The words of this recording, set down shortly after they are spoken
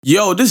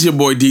Yo, this is your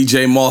boy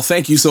DJ Maul.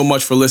 Thank you so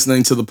much for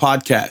listening to the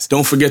podcast.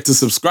 Don't forget to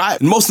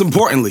subscribe. And most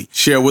importantly,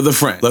 share with a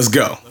friend. Let's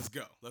go.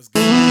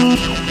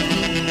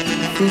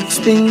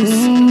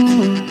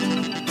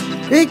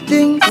 Big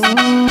things.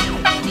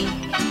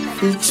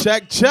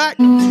 Check.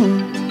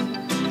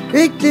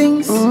 Big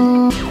things.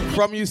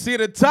 From you see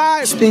the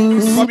time.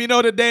 From you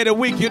know the day of the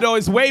week. You know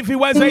it's Wavy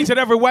Wednesday each and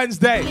every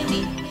Wednesday.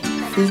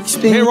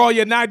 Here all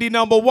your 90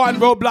 number one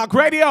Roadblock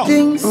Radio.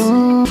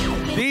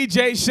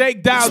 DJ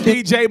Shakedown,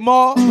 DJ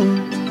Maul.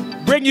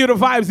 Bring you the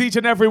vibes each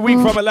and every week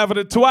from 11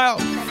 to 12.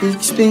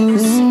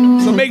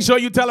 So make sure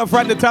you tell a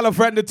friend to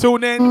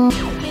tune in.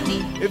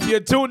 If you're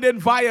tuned in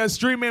via a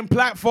streaming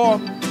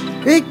platform,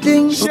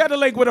 share the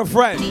link with a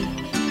friend.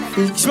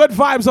 Good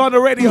vibes on the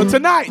radio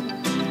tonight.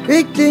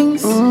 Big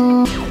things.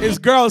 It's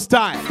girls'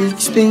 time.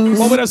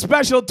 But with a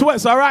special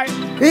twist, all right?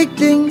 Big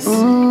things.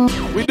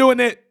 We're doing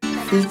it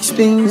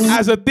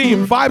as a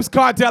theme. Vybz,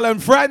 Kartel, and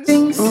friends.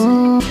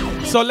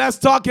 So let's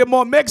talk it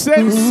more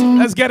mixing.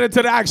 Let's get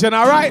into the action,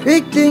 all right?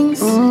 Big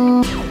things. Big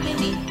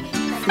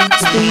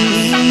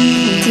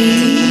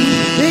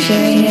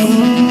things.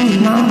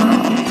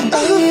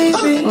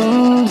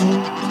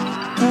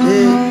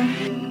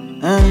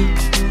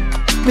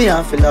 Me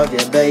I feel love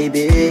you,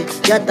 baby.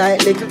 Your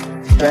tight lick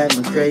drive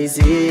me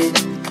crazy.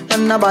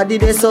 And nobody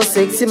they so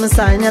sexy, me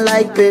sign you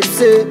like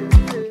Pepsi.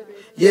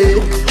 Yeah,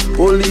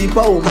 only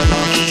power man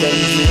off to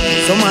change me.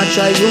 So much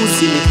I you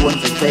see me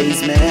want to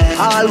face me.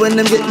 All when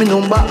them get me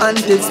number and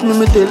text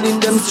me telling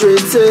them straight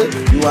say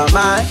you are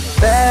my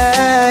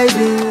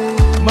baby.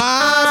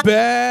 My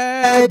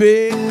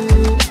baby.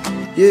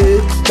 Yeah,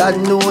 God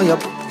know you.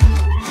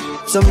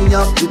 So me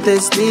have to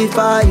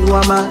testify you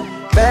are my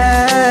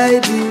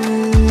baby.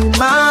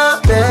 My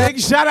baby.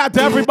 Big shout out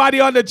to everybody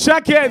on the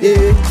check-in.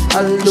 Yeah,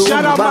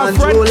 shout out my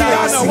friend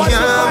Kiana. What's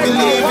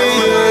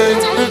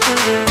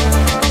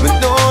we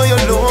know you're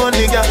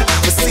lonely, girl.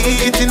 We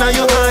see it in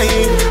your eye.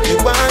 You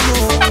want me.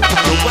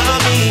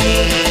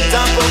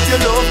 Talk about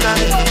your love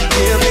life,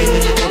 baby.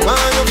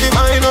 Want you to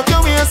wind up your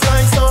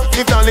waistline, so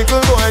if that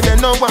little boy then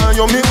no want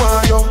you, me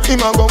want you.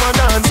 Him a go and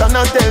dance and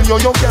I tell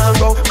you can't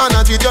go. And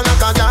I treat you like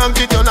a dog,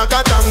 treat you like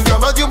a tango.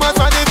 But you must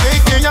find the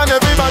big thing and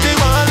everybody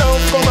want love.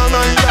 Come on,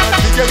 my God,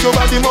 you get your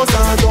body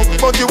massage up.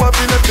 But you have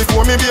to let it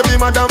for me, baby,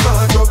 madam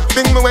bad up.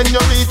 Think me when you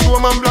reach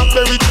home and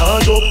blackberry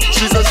charge up.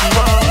 She says she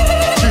want,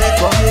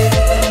 cheat on me.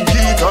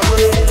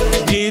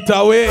 Get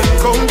away.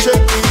 Come check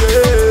me,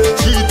 yeah.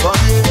 Cheat for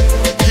me.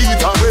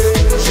 Get away.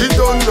 She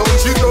don't know,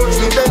 she touch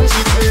me, then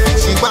she say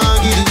she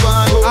want give it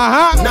one.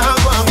 Now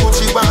one,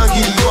 she want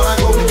give it one.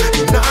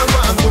 Now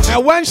one,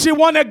 and when she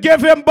wanna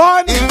give him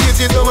bun, in this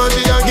is so much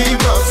she a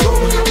give us so.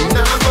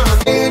 Now one,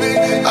 baby,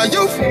 are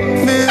you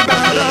me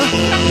better?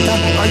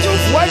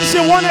 When she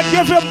wanna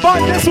give him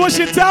bun, this is what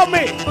she tell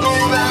me.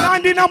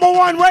 90 number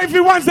one, Wavy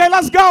Wednesday,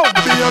 let's go.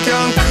 You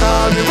can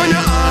call me when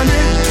you're on it.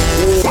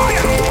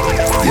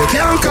 You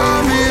can't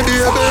call me, baby.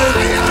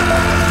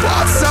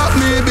 What's up,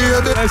 me,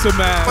 baby? Listen,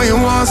 man. When you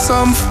want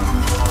some,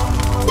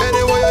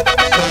 anyway,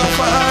 I'll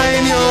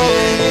find you.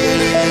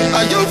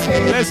 Are you?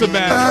 Listen,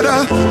 man.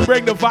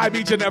 Bring the vibe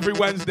each and every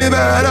Wednesday. You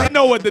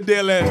know what the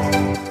deal is.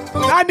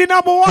 90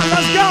 number one,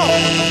 let's go.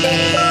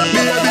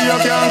 Baby, you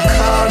can't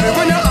call me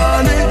when you're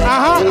on it.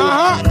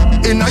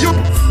 In a you.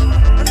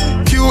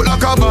 Cute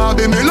like a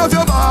Barbie, me love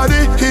your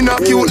body. In a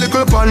cute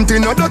little panty,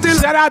 no dirty.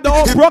 Shout out the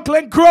whole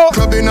Brooklyn crew.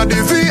 Club in a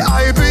the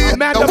VIP.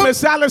 Amanda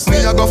Miss Allison.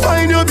 Me a go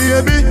find you,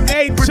 baby.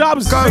 Hey,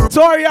 Chubbs,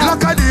 Victoria.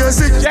 Like a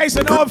daisy.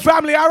 Jason, all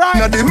family, all right?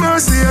 Now the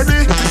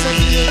Mercedes.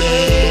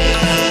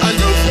 Are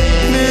you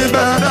me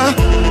better?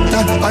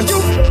 Are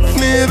you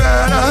me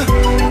better?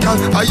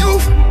 Are you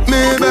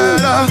me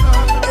better?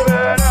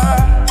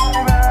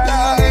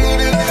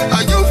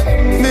 Are you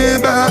me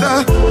better?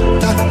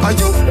 Are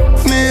you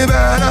me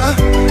better?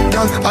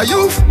 Are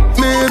you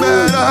me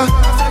better?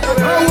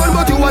 No one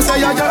but you was say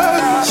yeah.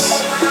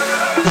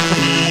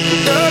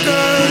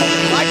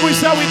 Like we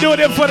said, we doing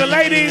it for the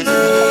ladies.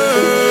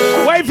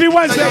 Wavy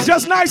Wednesday,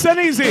 just nice and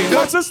easy.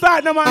 What's the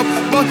start, no man?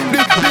 But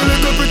the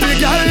little pretty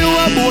girl you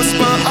a boss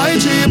my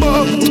IG,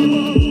 but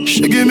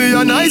she give me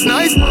a nice.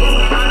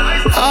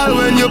 All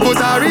when you put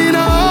her in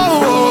a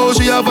hole,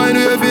 she a find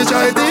way fi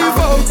try to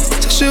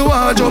she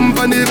want jump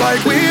on the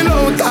bike wheel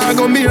out. I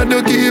go me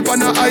to keep on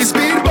a high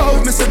speed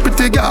boat. Me say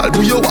pretty girl, do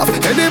you have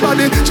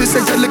anybody? She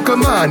say you little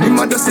man, him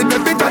a just say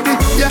baby daddy.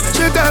 Yeah,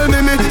 she tell me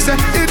say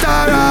it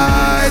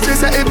alright. She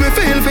say if me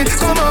feel fit,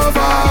 come over.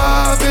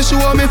 She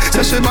show me,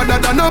 say she better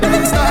than a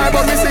big star.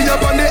 But me see you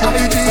on the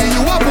IG,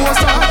 you a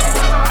poster.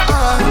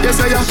 Yes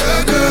I am.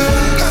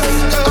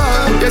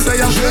 Yes I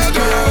am. Yes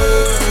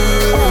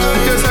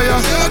I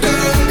am.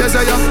 Yes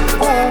I am.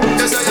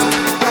 Yes I am.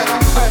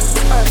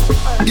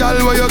 Girl,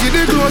 where you get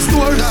the close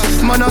door?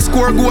 Man a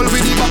score goal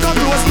with the back of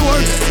close door.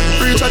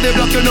 Reach at the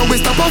block, you know we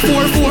stop a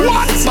 4-4.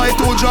 Buy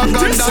 2 drug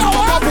and then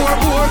pop a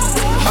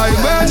 4-4. I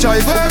bet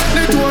drive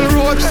the toll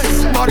road.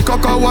 Bad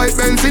cock a white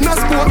Benz in a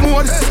sport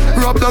mode.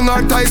 Rub down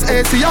our ties,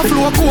 AC a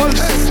flow cold.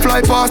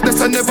 Fly past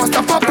this and never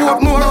stop a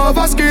port more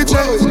over skate.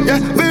 Yeah,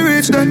 we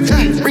reach them.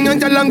 Bring on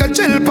your longer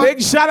chill.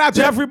 Big shout out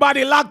to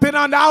everybody locked in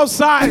on the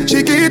outside.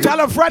 Cheeky, tell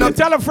a friend to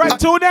tell a friend,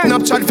 tune in.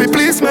 Snapchat for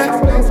please, man.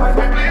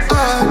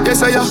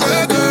 Yes, I am.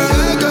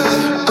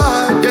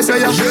 Yes, I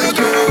am.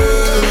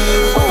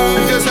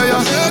 Yes, I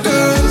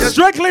am.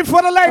 Strictly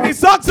for the ladies,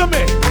 talk to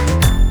me.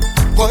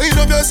 Wind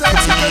up your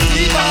sexy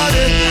pretty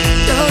body.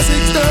 Yeah,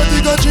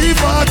 6:30 got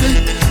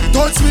 3:40.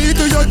 Touch me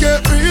till you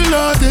get real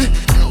naughty.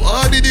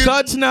 What did you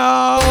touch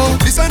now?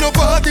 This ain't no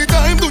party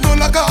time. Do not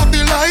lock off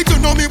the light. You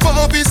know me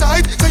puppy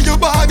side. Say your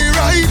body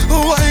right.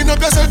 Wind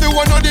up yourself. You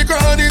want the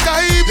cranny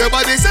type. Your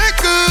body say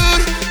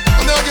good.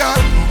 Now girl,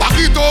 back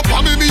it up.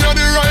 And me on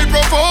the right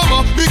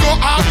performer. Me go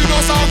hard. Me no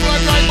soft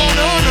like right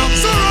banana.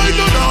 So right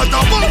now that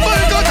up my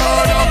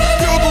katana.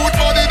 Your boot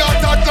body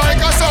that like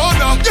a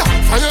sauna. Yeah,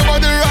 fire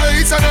body right.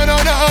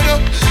 Na-na-na-na.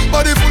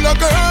 Body full of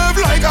curve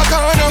like a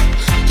corner.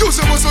 You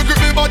supposed to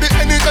grip me body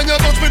anytime you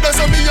touch me. That's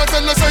how me I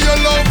tell you say you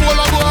love all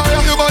a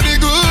boy. Your body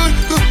good,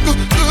 good, good,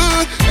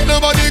 good.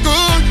 Your body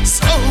good,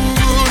 so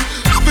good.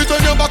 If you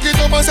turn your back it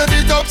up and set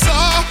it up, so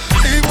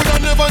you would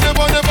never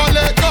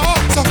let go.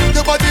 So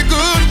your body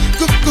good,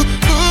 good, good,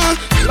 good.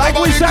 Like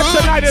we said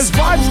tonight is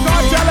Vybz,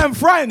 Kartel and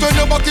friends. Turn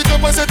your back it up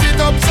and set it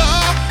up, so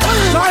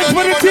time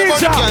for the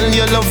teacher. Girl,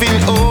 you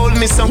loving hold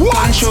me some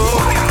control.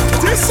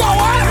 This is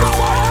fire.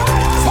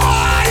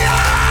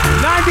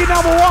 90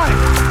 number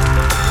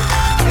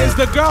 1. It's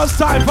the girls'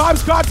 time.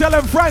 Vybz, Kartel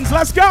and friends.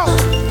 Let's go.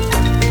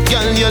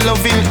 Girl, you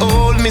loving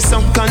hold me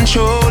some,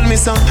 control me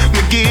some.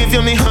 Me give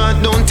you me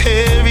heart, don't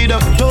tear it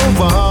up. Don't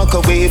walk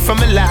away from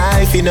my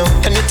life, you know.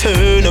 And you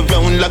turn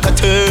around like a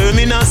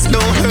terminus.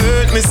 Don't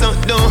hurt me some,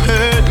 don't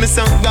hurt me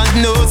some. God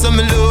knows I'm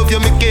love you,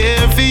 me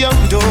care for you.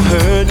 Don't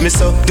hurt me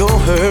so, don't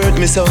hurt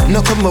me so.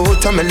 No come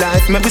out of my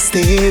life, maybe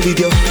stay with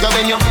you. Cause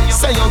when you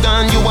say you're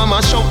gone, you want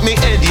to shout me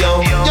head, yo.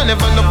 You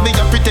never love me,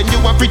 you pretend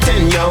you want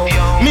pretend, yo.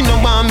 Me no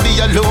want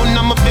be alone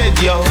on my bed,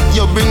 yo.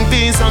 You bring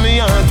peace on me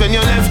heart when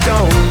you left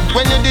down.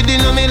 When you did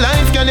in my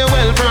life, girl, you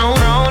well proud.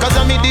 Cause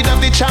I me did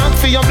have the chart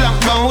for your black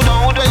cloud.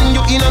 When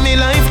you in my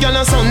life, girl,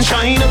 a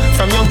sunshine.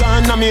 From your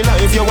gone in my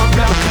life, you a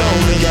black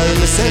cloud. Girl,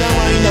 me said I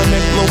wanna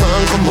make me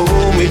want come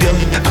home with you.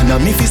 And I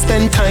me fi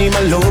spend time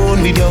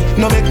alone with you.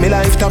 No make me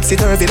life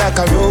topsy-turvy like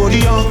a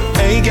rodeo.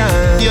 Hey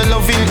girl, you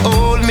loving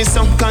hold me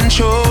some,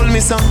 control me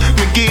some.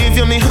 Me give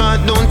you me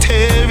heart, don't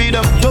tear it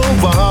up.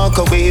 Don't walk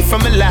away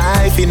from my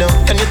life, you know.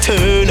 And you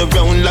turn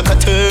around like a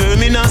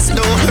terminus.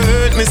 Don't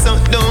hurt me some,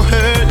 don't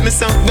hurt me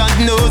some. God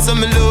knows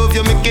I'm love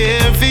you, me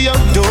care for you.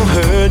 Don't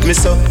hurt me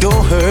so,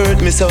 don't hurt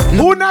me so.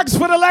 No. Who next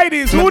for the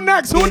ladies? Who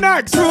next? Who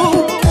next?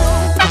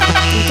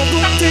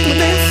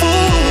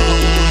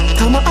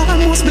 Time I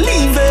almost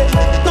believe it.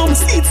 No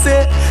mistake,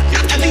 say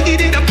naturally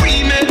did a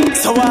pre-med.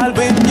 So I'll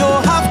when you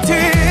have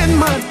 10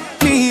 man,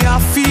 me I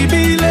feel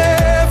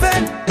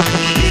believing.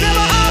 You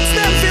never ask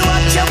them if you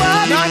watch your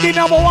body. 90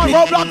 number 1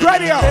 Roadblock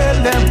Radio.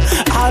 Tell them,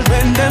 I'll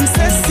when them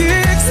say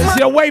 6 It's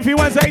your Wavy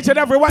Wednesday each and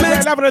every Wednesday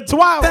 11 to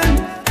 12.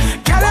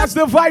 That's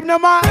the vibe, no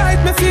man. Right,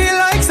 me feel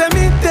like say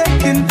me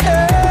taking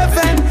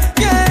heaven,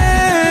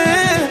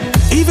 yeah.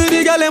 Even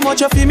the girl them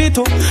watch you feel me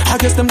too. I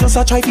guess them just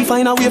a try to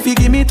find a way fi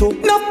give me too.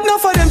 No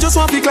for them just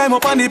want to climb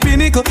up on the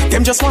pinnacle.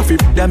 Them just want to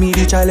that me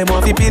the child them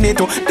want to pin it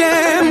too.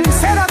 Them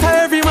say that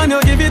every man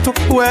you give it to.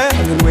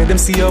 When them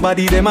see your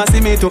body, them a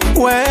see me too.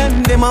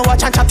 When them a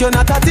watch and chat, you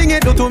not a thing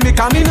it do to me.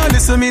 Come in and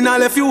listen, me not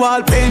left you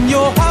all. When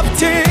you have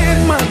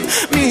 10 man,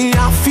 me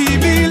a feel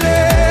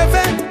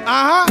believing.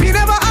 Me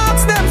never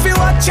ask them fi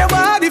watch your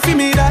body fi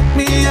me that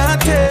me a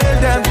tell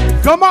them.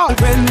 Come on.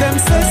 When them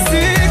say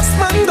 6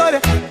 man got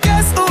it,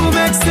 guess who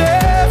makes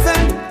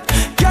 7?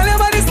 Girl, your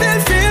body still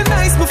feel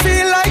nice, but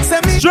feel like say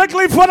me.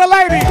 Strictly for the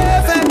lady.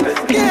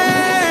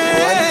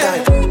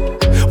 Yeah.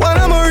 When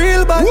I'm a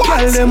real bad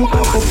girl, them up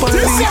on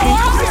me.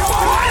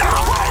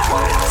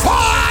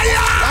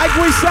 Like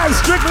we said,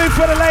 strictly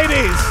for the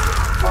ladies.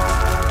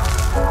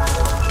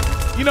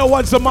 You know,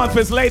 once a month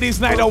is Ladies'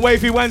 Night on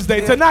Wavy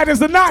Wednesday. Tonight is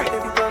the night.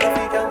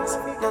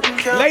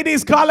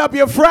 Ladies, call up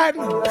your friend.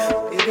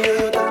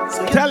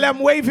 Tell them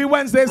Wavy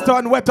Wednesdays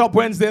turn Wet Up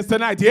Wednesdays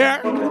tonight,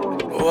 yeah?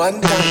 One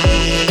time.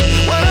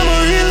 When I'm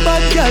a real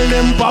bad girl,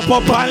 them pop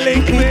up and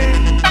link me.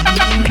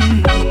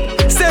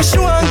 Say she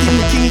want give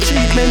me king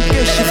treatment,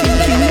 yes she feel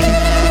kinky.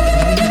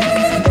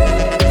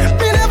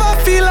 Me never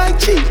feel like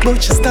cheap,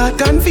 but she start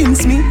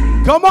convince me.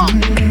 Come on.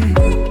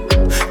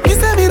 Me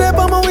say me rep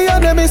on my way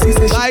and me see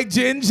say she like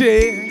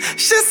Gingy.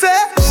 She say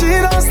she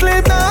don't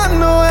sleep down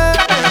nowhere.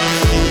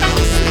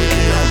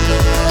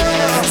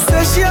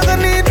 Say she ever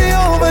need me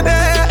over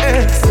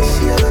there. Say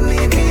she ever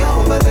need me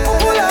over there.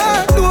 Pull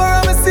her door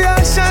and me see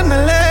her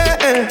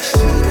chandelier. She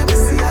never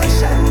see her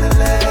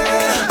chandelier.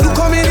 Look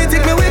how me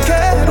take me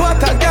wicked,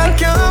 what a girl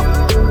can.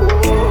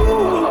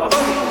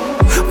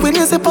 When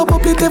you say pop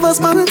up, it ever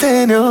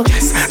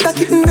spontaneous. That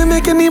kitten they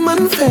make any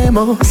man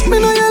famous. Me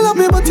know you love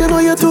me, but you know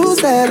you're too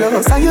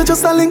zealous. And you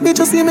just a link me,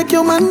 just to make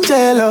your man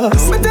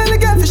jealous. Me tell the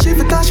girl for she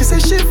because she say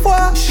she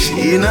for.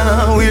 She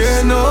now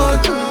we're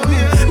not.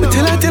 Me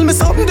tell me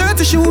something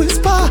dirty, she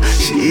whisper.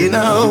 She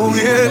now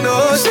we're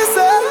not. She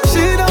said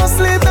she don't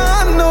sleep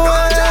on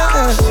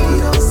nowhere. She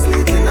don't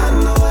sleep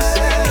on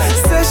nowhere.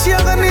 Say she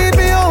ever need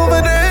me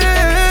over there.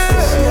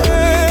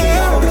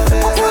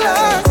 Pull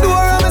her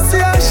door and I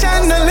see her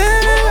chandelier.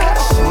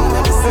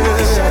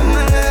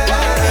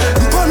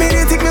 For me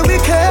they think me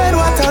wicked,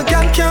 what a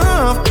girl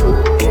can't.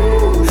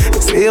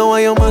 Say you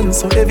want your man,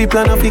 so every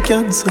plan of you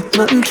cancel.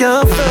 Nothing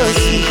can first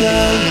you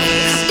can.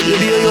 You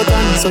be your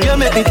dance, so you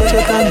make me touch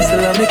your dance, so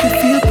I make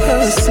it feel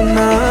personal.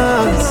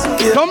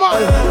 Yeah. Come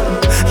on.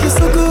 You're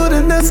so good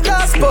in this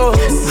gospel.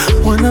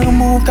 When I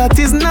move, that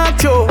is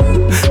not you.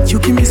 You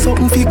give me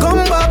something for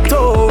come back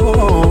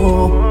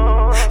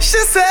to. She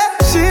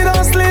said she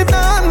don't sleep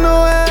down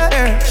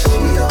nowhere. She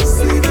don't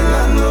sleep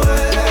down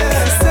nowhere.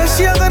 Say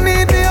she ever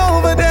need me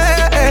over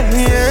there.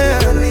 Yeah.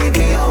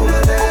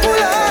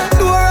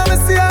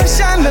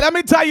 Let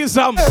me tell you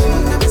something.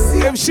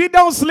 If she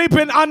don't sleep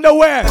in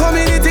underwear,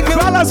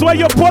 fellas, when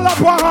you pull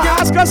up on her,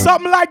 ask her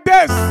something like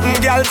this.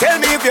 Girl, tell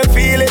me if you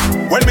feel it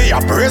when me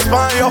a brace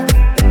on you.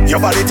 Your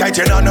body tight,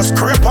 you know no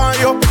scrape on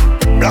you.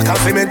 Black and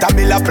cement and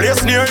mill a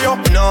place near you.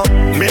 No,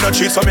 me no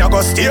cheat, so me a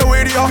go stay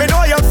with you. Me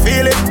know you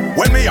feel it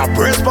when me a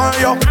brace on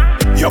you.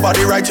 Your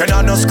body right, you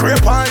know no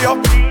scrape on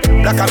you.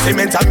 Black and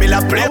cement and mill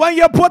a place. When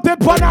you put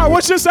it on her,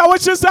 what you say,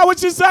 what you say,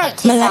 what you say?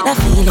 Me like that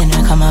feeling when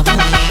I come up.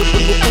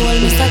 Hold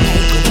me so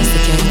tight with the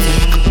security.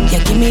 You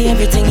give me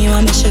everything you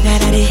want, me sugar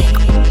daddy.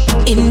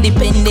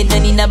 Independent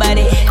and in the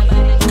body.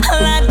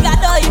 Lord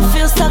God, oh you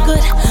feel so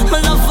good.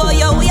 My love for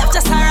you, we have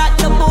just rock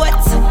the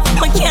boat.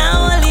 Me can't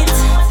hold it,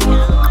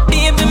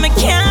 baby, me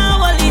can't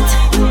hold it.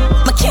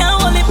 Me can't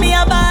hold it, me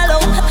a ball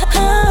out.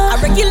 I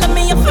regular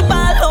me up a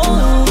ball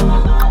out.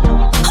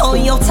 Oh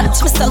you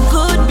touch me so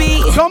good,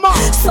 B. Come on.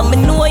 So me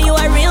know you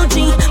a real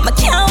G. Me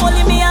can't hold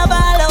it, me a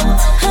ball out.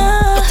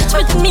 You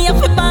touch me up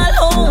a ball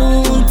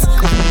out.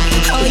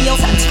 Oh you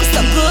touch me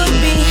so good,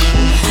 B.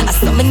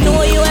 So me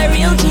know you a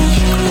real G.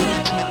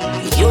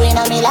 You in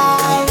a me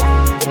life.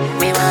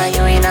 Me want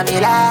you in a me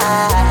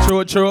life.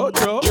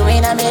 True. You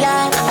in a me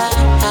life.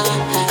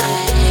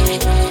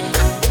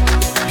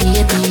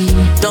 Baby,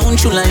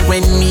 don't you like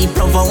when me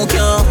provoke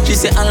you? She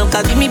say,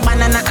 Alka, give me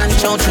banana and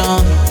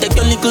chow-chow. Take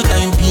your little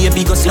time,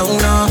 baby, go slow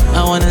now.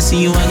 I wanna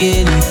see you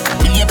again.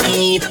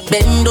 Baby,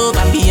 bend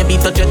over, baby,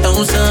 touch your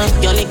toes,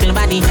 your little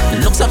body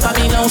looks up at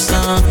me now,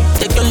 son.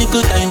 Take your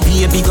little time,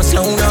 baby, go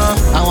slow now.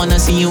 I wanna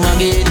see you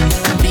again.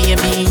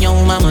 Baby, yo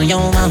mama, yo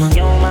mama.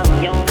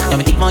 You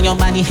me think on your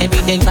body,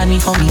 every day body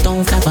for me.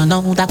 Don't flapper,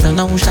 no doctor,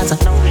 no shots.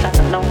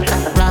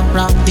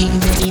 Rock,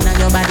 DJ in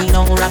your body,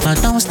 no rapper.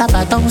 Don't stop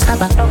her.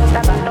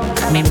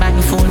 Me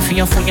body full for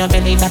your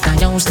belly, that a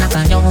yo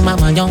snapper, yo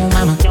mama. And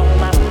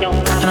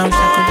I'm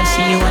sure to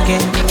see you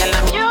again.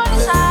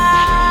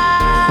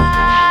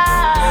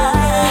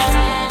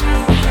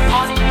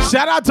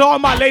 Shout out to all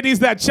my ladies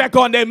that check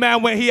on their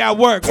man when he at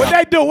work. What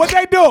they do?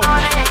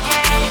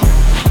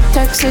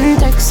 Texting,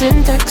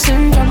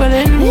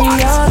 troubling me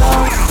all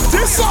over.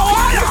 This so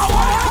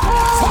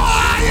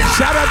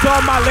shout out to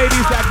all my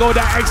ladies that go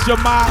that extra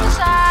mile.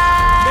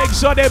 Make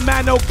sure their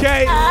man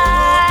okay.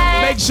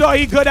 Make sure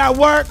he good at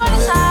work.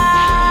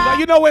 Now,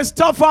 you know it's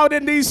tough out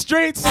in these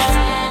streets.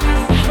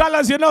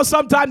 Fellas, you know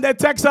sometimes they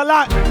text a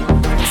lot.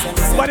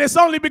 But it's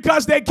only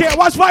because they care.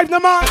 Watch Vybz,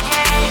 man.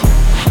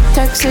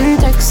 Texting,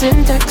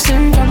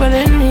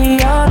 troubling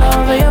me all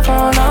over your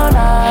phone all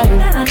night.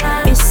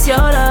 It's your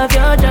love,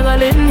 you're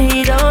juggling.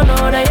 He don't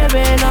know that you've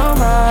been on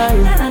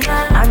mine.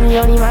 I'm the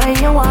only man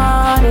you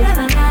want it.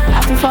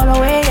 I can follow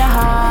where your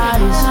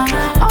heart is.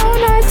 All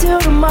night till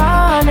the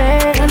morning.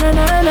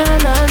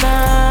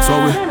 Na. So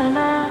we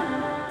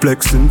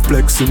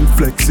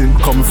flexing,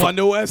 coming from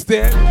the West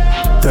End.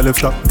 Tell him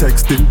stop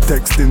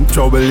texting,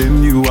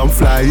 troubling you and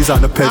flies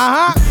on the pest.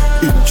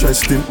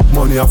 Interesting,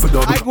 money off a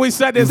double. Like we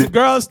said, it's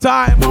girls'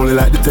 time. Only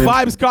like the 10.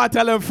 Vybz,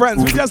 Kartel, and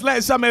friends. We just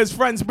let some of his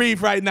friends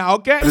breathe right now,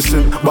 okay?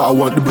 Listen, but I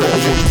want the bread.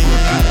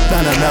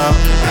 Nah.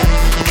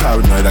 I'm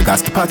paranoid, I got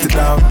to pat it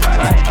down.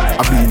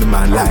 I be the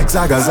man like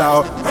Zaga's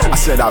out. I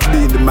said I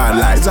be the man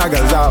like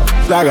Zaga's out.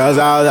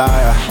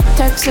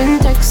 Texting,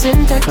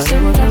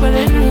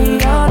 troubling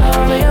me all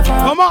over your phone.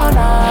 Come on.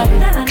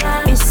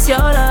 It's your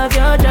love,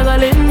 you're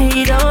juggling.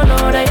 He don't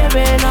know that you've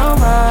been on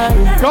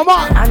mine. Come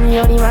on. I'm the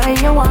only man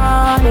you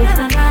want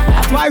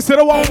it. Twice to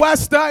the one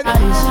West End.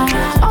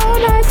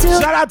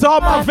 Shout out to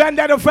all my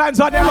vendetta fans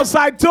on the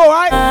outside too,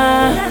 right?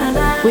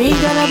 We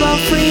got about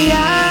 3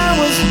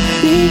 hours.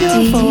 Leave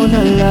your phone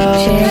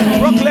alone.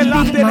 Brooklyn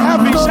locked in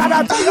heavy. Shout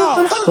out to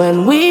y'all.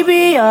 When we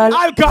be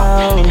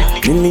alone.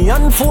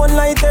 Million phone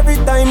light every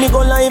time me go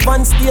live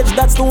on stage.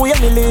 That's the way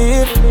me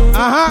live.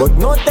 But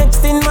no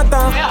texting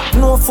matter.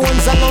 No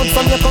phones allowed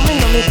from you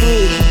coming on me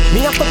quick.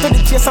 Me a cut to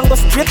the chase and go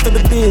straight to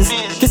the biz.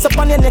 Kiss up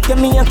on your neck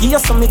and me and give you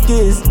some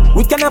kiss.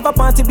 We can have a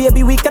party, baby.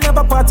 the week and have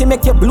a party,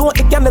 make you blow out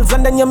the candles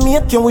and then you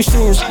make your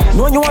wishes.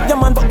 Know you have your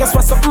man, but guess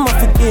what? Something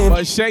off it game.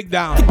 But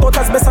shakedown. Keep out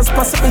as best as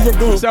possible, you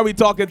do. So we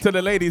talking to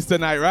the ladies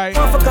tonight, right?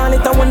 One for call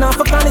it, I want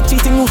for call it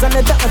cheating news and the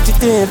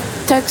adjective.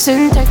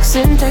 Texting.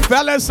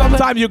 Fellas,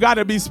 sometimes you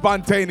gotta be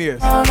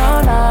spontaneous. Oh,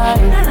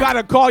 no, You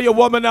gotta call your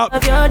woman up.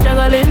 if you're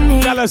juggling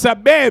me, Tell her, say,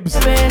 babes,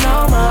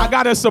 I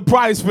got a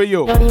surprise for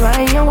you. only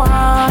when you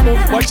want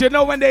it. But you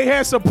know when they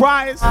hear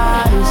surprise,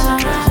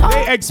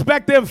 they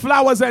expecting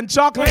flowers and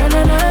chocolate.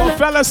 But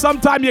fellas,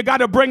 sometimes you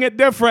gotta bring it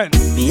different.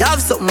 Me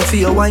have something for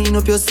you, wind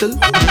up yourself. Me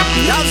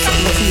have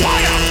something for you.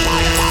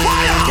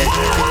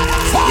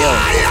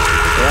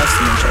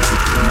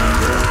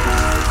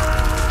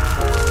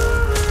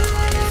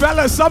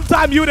 Fellas,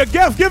 sometimes you the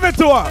gift, give it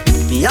to her.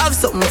 Me have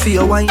something for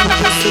you, wind up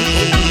yourself.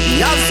 Me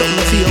have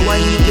something for you,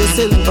 wind up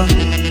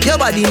yourself. Your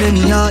body make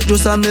me heart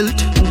just a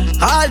melt.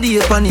 All the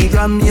upon the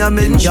gram, me a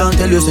mention.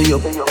 Tell you say you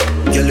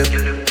look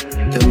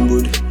damn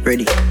good,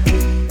 ready.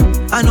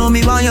 I know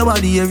me want your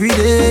body every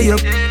day,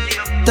 yup.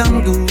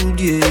 Damn good,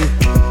 yeah.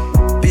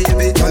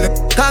 Baby,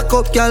 cock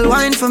up, girl,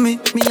 wine for me.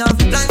 Me have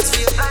plans for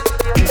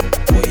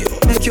you.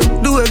 Make you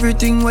do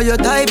everything while you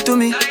type to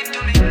me.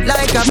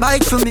 Like a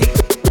bite for me.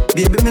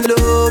 Baby, me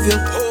love you.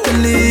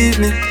 Believe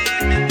me.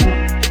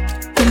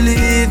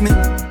 Believe me.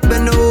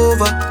 Bend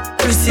over.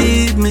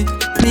 Receive me.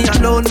 Me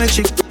alone make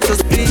she so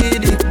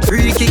speedy.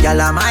 Freaky, girl,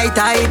 I'm my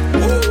type.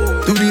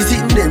 Do the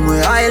thing them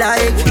where I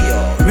like.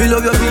 Me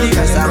love your feeling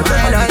cause I'm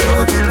my life.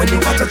 When you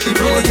got to keep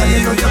rolling,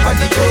 you know your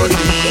body cold.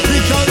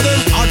 Because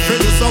them hot for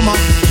the summer.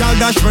 Girl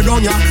dash for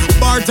down ya.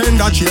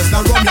 Bartender chase the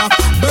rum ya.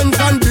 Benz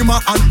and Bimmer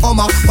and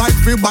Hummer. Bike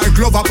free bike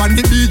glove up on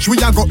the beach. We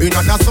a go in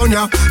at the sun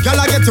ya. Girl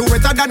I get you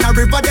wetter than a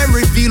river. Them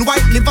reveal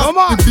white liver.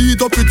 The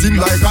beat up it in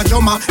like a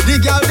drummer. The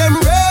girl them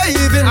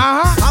raving.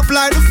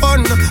 Apply the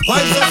fun.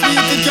 Wipe the feet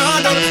the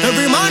garden.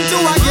 Every man to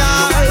a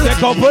girl. Say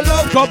couple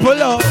up.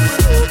 Couple up.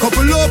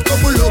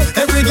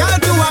 Every girl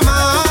to a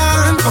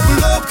man.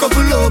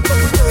 Couple up.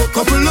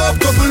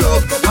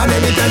 And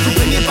anytime you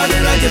bring it on the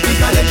right, you pick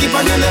a leg, keep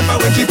on your left.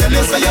 And when she tell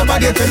you say your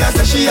body, tell her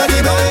say she a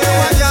the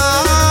best.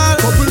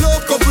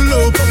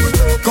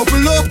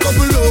 Couple up.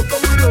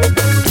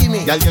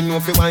 Girl, you know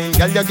fi wine.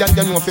 Girl, you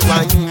know fi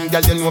wine.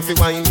 Girl, you know fi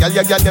wine. Girl,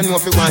 you know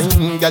fi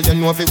wine. Girl, you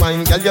know fi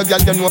wine. Girl,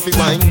 you know fi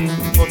wine.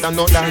 But I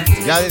know that,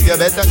 girl, you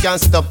better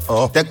can't stop.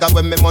 Take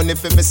away me money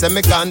fi me say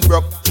me can't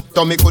broke.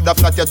 Tummy coulda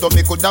flat, your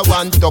tummy coulda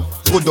one tuck.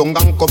 Good down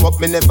and come up,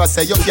 me never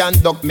say you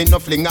can't duck. Me no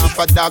fling off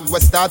a dog, we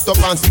start up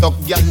and stuck.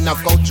 Girl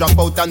knock out, drop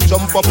out and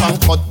jump up and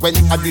cut. When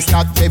at the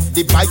start, left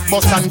the bike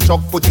bus and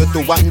truck. Put you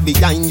to one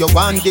behind, you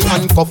want the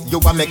handcuff. You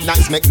a make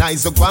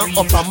nice, you go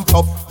up and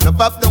puff. No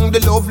pop down the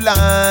love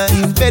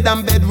line. Bed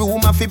and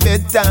bedroom, I fi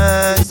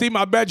bedtime. See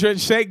my bedroom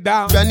shake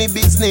down. Any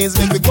business,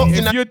 make me go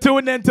in. If you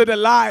tune into the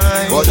live,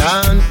 hold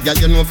on, girl,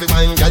 you know fi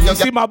wine. Girl, you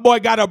see my boy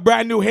got a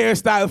brand new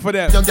hairstyle for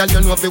them. Girl,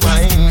 you know fi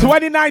wine.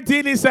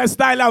 2019, he says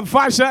style and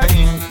fashion.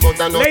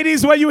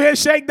 Ladies, when you hear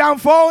shakedown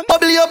phone,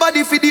 bubble your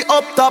body for the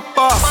up top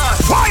pass.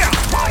 Fire!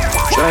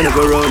 Tryna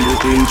go round the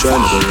thing,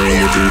 tryna go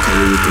round the thing, can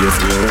you pay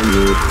for your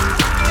road?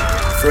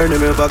 Friend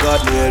of me ever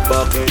got me head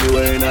back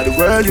anywhere in the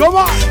world. Come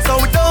on! So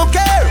we don't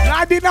care.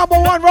 90 number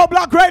one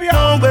Roadblock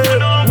Radio.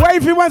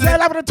 Wavy Wednesday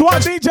 11 to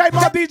 12. DJ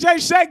Mo, DJ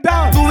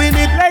Shakedown. Doing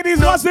it. Ladies,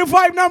 what's the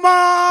vibe number?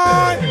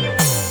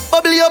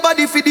 Bubble your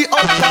body for the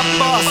up top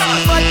pass.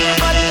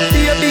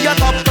 Baby, your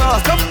top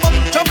pass.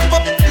 Jump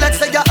up, let's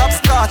say you're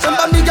upstart. Jump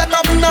on me, your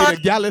top notch.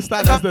 The gal is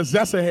style, that's the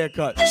Zessa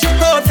haircut. She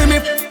called for me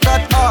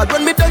that hard.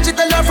 When me touch it,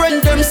 tell her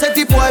friend them set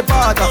it boy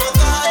bad.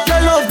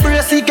 Your love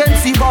brace, he can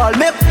see ball.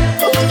 Me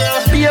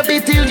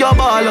baby till your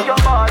ball.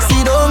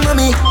 See down on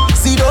me,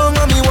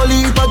 while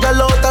you put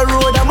girl out the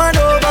road, a man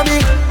over me.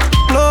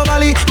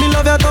 Globally, me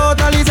love you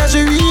totally. Say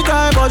she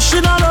retry, but she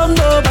don't love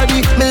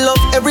nobody. Me love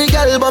every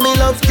girl, but me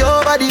love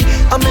your body.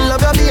 And me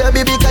love your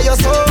baby because you're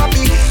so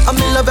happy. And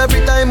me love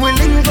every time we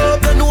link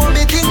up. You know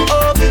me think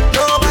up.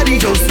 Nobody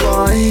just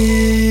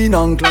wine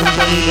and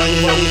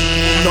climb up.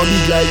 No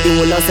big like the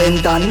whole of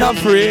Saint-Anne. Not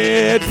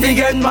afraid. We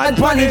get mad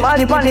funny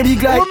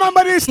big like.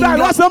 Remember this style,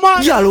 what's the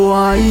man? Y'all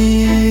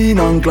wine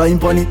and climb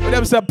on it.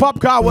 Them said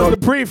Popcar was the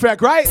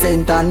prefect, right?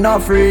 Saint-Anne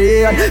not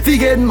afraid. We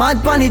get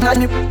mad funny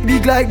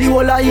big like the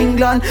whole of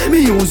England. Me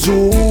use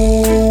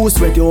you,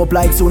 sweat you up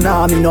like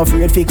tsunami. No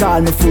afraid fi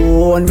call me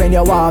phone when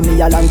you want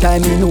me. A long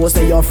time me know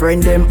say your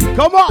friend them.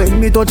 Come on. When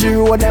me touch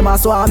you road them a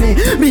swam me.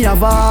 Me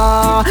have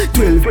a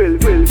 12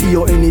 for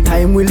you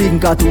anytime we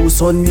link a two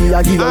son. Me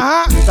a give you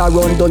a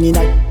run down in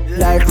a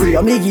like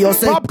real. Me give you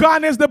say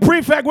Popcorn is the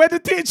prefect, we're the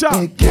teacher.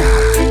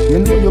 You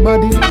know your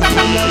body like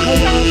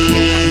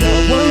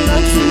one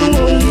night you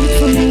won't leave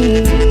for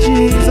me.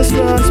 Jesus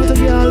Christ, what a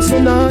girl so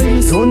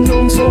nice.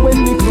 Unknown so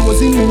when me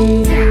closing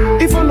me.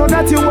 If I know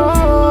that you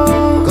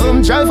want,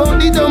 come drive on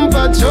the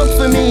dumper truck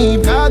for me.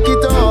 Back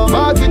it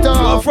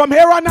up. From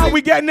here on out,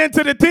 we getting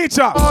into the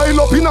teacher. Wind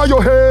up in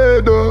your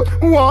head,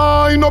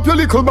 wind up your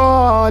little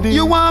body.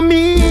 You want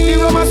me,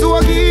 the romance so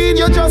again,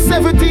 you're just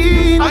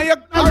 17. Are you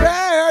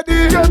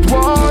ready? Get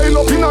wind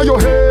up in your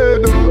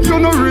head, you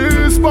no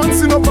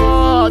response in your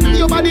body.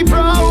 Your body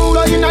proud,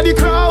 or in the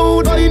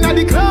crowd, or in the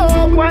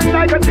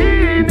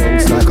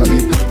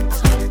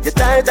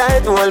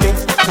tight, hold me. You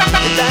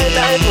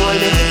tight, hold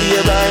me.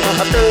 You burn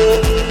up,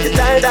 you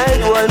tight,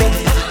 hold me.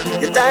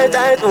 You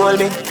tight, hold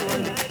me.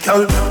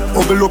 Girl,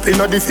 bubble up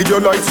inna the video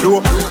like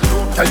flow.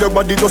 Tell your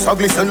body just a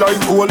glisten like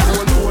gold.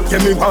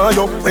 Get me wind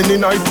up when the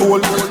night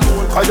cold.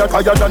 Higher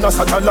than a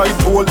satellite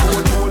pole.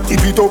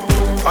 Tip it up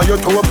on your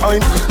toe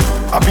pine.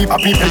 Happy, yeah,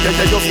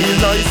 you feel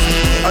nice.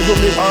 And you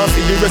me want for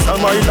the rest of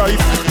my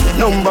life.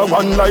 Number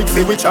one like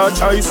me with your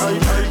choice.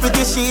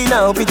 Pretty she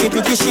now, pretty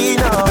she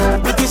now.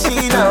 Pretty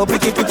she now,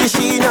 pretty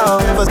she now.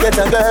 First get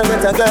a girl.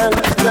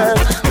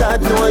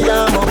 God know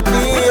you're my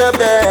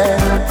baby.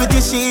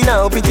 Pretty she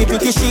now, pretty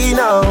she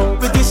now.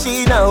 Pretty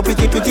she now,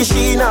 pretty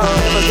she now.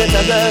 First get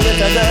a girl.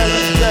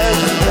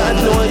 God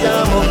know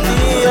you're my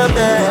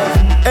baby.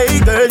 Hey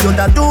girl, you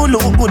that do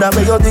look good at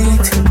where you do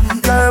it.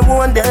 Girl,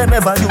 won't them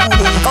ever do it.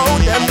 How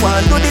them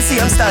want do the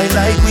same style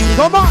like we.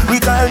 Come on. We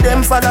call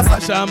them fella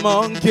fashion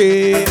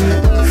monkey.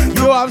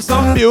 You have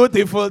some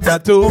beautiful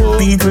tattoo.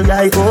 People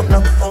like up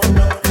now.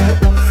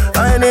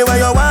 Anyway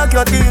you walk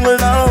your thing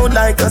loud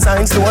like a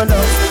sign stone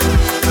now.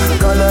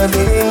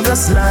 Coloring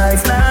this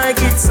life like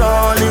it's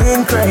all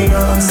in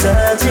crayon.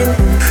 Searching,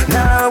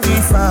 now we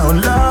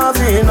found love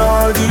in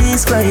all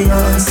these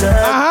crayons.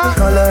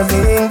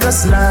 Coloring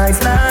this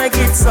life like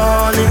it's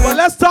all in. Well,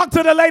 let's talk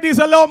to the ladies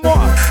a little more.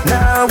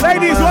 Now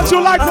ladies, what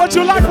you like?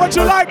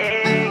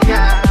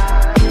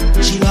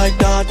 She like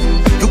that.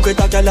 Look at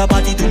that girl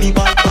body to me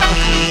back.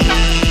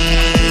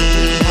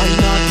 Why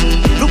not?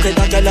 Look at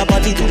that girl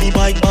body to me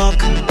back.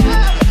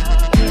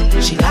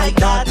 She like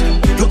that.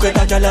 Look at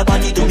that girl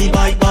body to me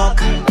back.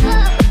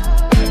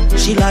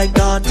 She like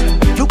that.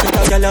 Look at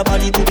that girl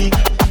body to me.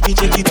 Me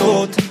check it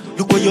out.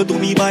 Look what you do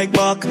me back.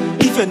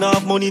 If you not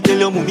have money, tell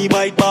you me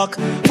back.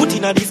 Put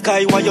in the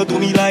sky why you do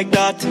me like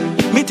that.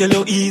 Me tell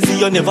you easy,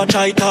 you never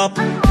try top.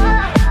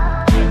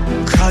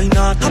 Cry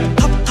not,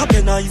 tap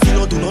your eyes, you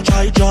know do not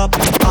try drop.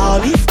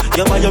 All if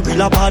you buy your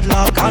grill a bad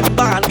luck and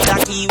ban with a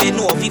key when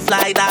no if you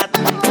fly that.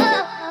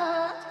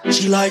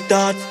 She like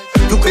that.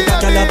 Look at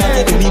that girl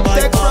body to me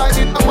back.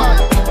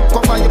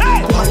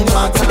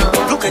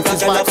 Look at that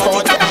girl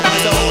body.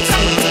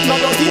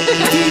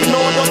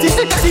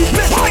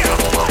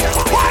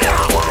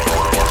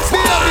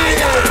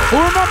 Who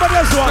remember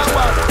this one?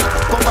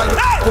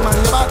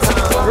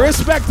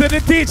 Respect to the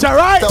teacher,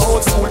 right?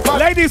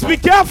 Ladies, be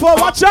careful,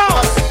 watch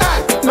out.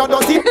 No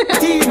dirty,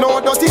 no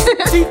dirty.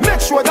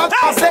 Make sure that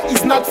Azeh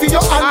is not for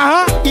your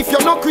hand. If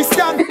you're not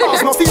Christian,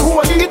 it's not for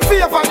holy. It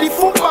favor the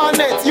football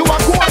net. You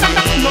are holy.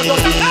 No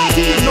dirty,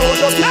 no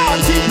dirty.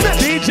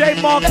 DJ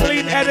Mark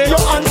clean edit.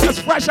 Your auntie is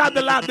fresh out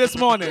the lab this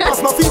morning.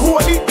 That's not for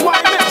holy.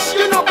 Why mesh?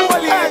 You know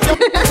holy.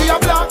 You're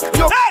black.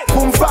 You're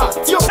boom fat.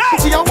 You're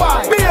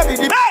white. Baby,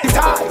 the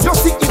tie. You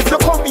see if you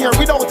come here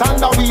without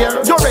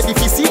underwear, you're ready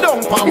to see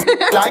down pump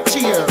like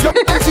cheer.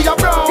 You're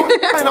brown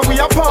and we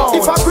are pound.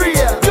 If I agree,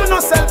 you know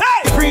sell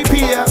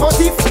prepare. But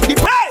if the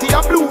party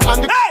are blue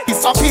and the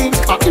is a pink,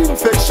 a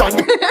infection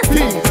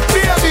pink.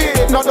 Baby,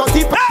 no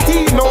dirty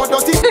party, no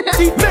dirty.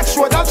 Make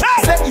sure that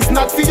Azeh is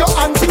not for your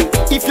auntie.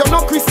 If you're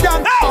not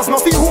Christian, it's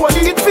not for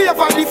holy. It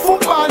favor the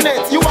football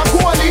net. You are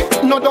holy.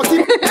 No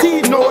dirty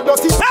party, no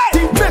dirty.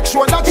 Make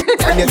sure that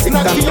Azeh is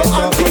not for your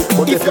auntie.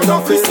 If you're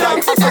not Christian,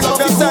 it's not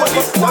for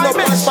holy. Why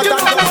mesh? You know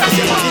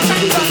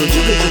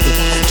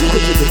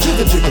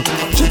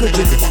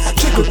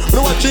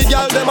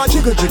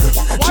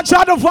watch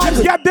out, the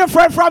vibes get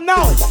different from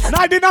now.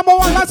 90 number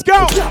one, let's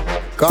go.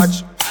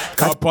 Catch.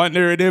 Up on the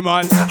rhythm,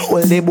 man.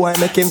 Well, the boy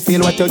make him feel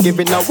what you're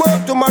giving. Now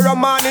work tomorrow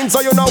morning, so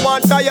you know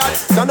one tired.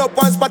 Stand up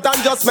one spot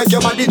and just make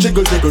your body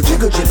jiggle. We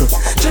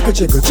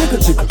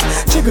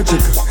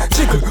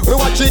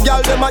watch the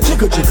girl them a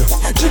jiggle.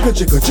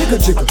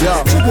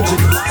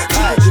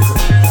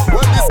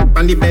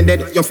 On the bed,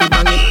 you feel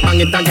bang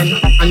it again.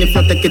 And if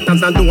you take it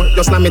as a door,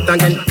 you slam it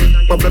again.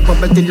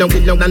 Bubble till long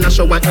than a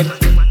shower head.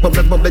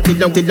 Bubble till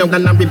long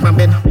than a river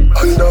bed.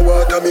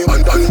 Underwater me,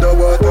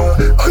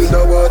 underwater me,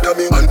 underwater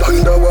me,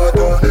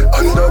 underwater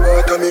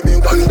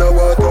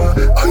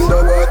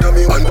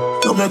me.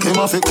 You make him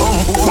have to come.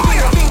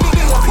 Fire!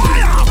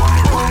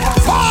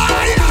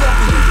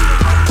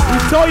 We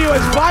told you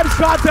it's Vybz,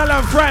 Kartel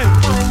and friends.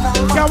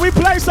 Can we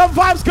play some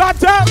Vybz,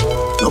 Kartel?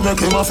 You make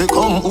him have to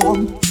come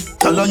home.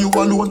 Tell her you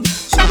alone.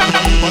 Send her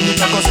money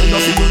like I say you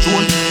feel your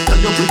drone. Tell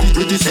you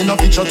pretty, send a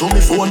picture to me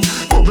phone.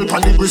 Bubble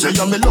pan the grizzly,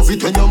 and me love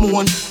it when you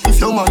moan. If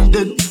your man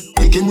dead,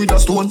 pick him with a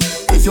stone.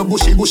 If you're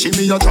bushy,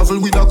 me a travel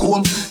with a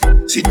comb.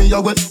 See me a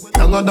wet,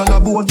 younger than a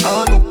bone.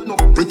 Ah no,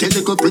 pretty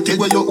little pretty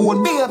where you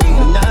own. Me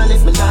nah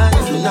live.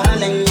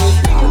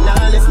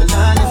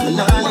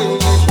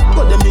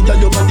 But them nigga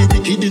your body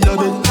wicked in a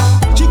bed.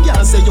 She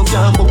can't say you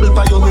can't bubble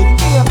by your head.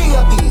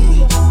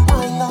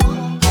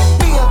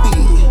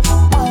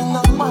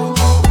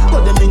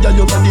 But them nigga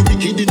your body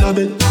wicked in a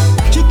bed.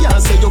 She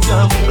can't say you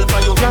can't bubble by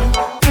your head.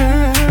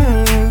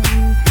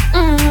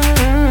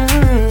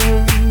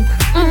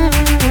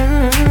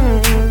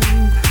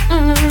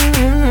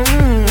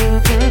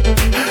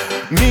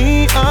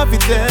 I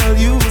tell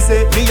you,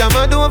 say, me I'm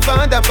a don't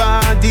find a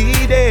body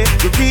day.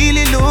 You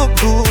really look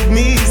good,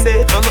 me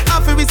say, I'm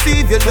happy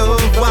receive your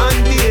love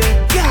one day.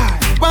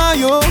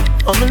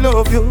 I'm in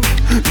love you.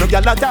 No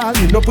girl at all,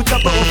 me no put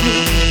above you.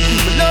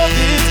 Me love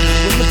it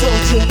when me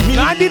touch you.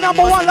 90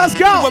 number one, let's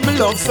go. When me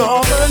love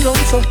so, burn on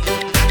so.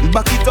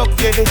 Back it up,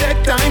 yeah,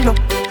 take time now.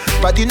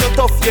 Body no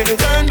tough, yeah.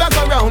 Turn back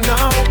around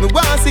now. Me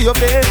wanna see your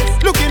face.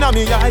 Looking at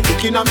me eye,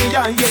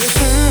 yeah.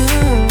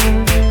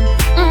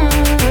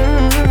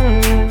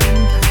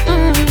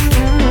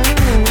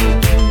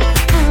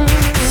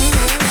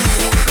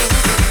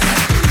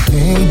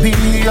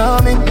 Baby,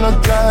 I'm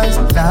hypnotized.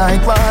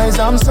 Likewise,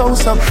 I'm so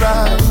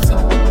surprised.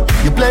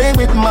 You play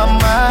with my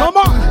mind. Come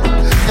on.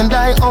 And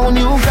I own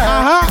you,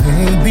 guys.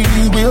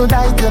 Baby, we'll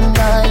die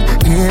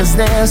tonight. Is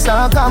there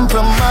some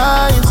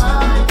compromise?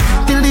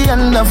 Till the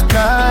end of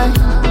time.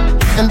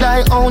 And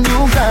I own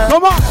you, guys.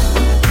 Come on.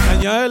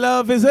 And your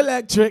love is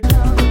electric.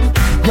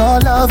 Your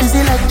love is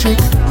electric.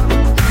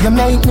 You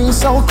make me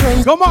so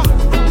crazy. Come on.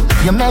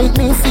 You make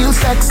me feel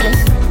sexy.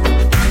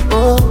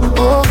 Oh,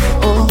 oh,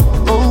 oh,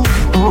 oh,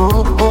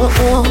 oh, oh,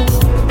 oh.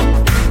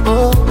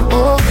 Oh,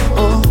 oh,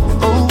 oh,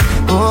 oh,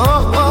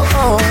 oh,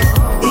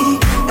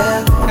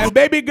 oh. And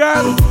baby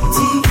girl,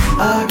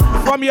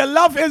 from your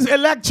love is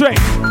electric.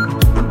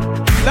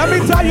 Let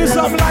me tell you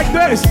something like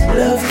this.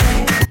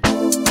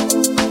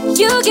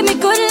 You give me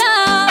good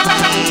love,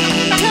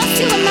 just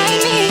to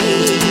remind me.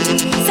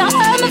 So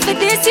I'm for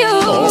this you.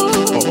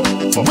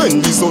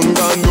 When the sun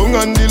gone down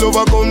and the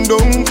lover come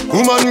down,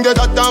 woman get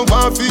that time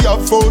for your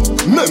phone.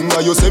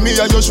 Remember you say me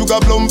a your sugar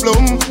plum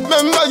plum.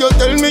 Remember you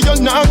tell me you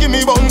now give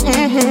me bun.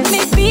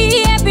 Me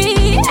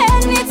baby,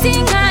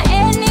 anything or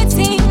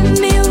anything,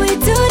 me we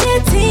do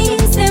the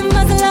things them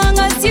as long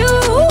as you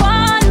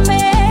want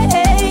me.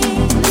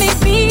 Me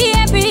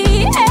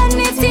baby,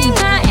 anything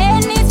or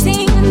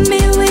anything,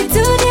 me we do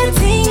the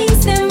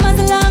things them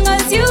as long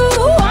as you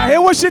want. I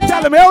hear what she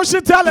tell him. Hear what she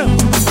tell him.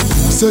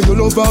 Say you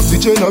love off the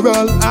general.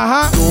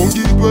 Don't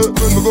give way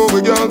when we go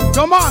again.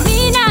 Come on.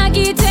 Me nah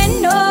give you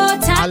no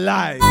time. I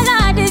lie.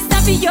 All of this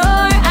stuff in your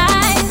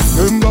eyes.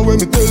 Remember when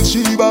me tell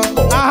Sheba.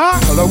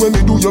 Tell her when me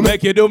do you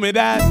make you do me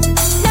that.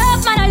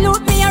 Love man a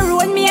loot me a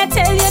road me a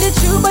tell you the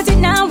truth but it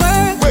not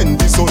work.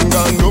 When the sun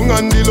gone down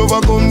and the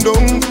lover come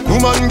down,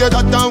 woman get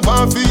that time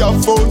for your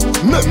phone.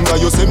 Remember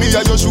you say me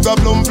a your sugar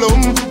plum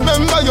plum.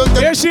 Remember you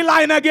tell. Here she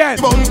lying again.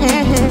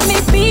 Me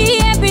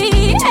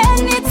baby,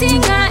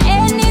 anything or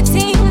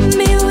anything.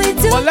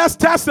 Well, let's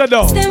test her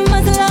though.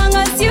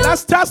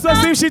 Let's test her,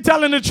 see if she's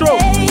telling the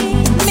truth.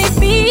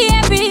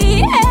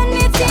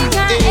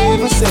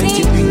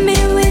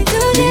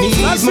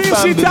 Let's see if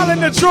she's telling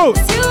the truth.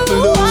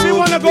 She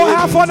wanna go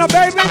half on her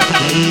baby?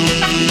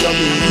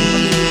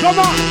 Come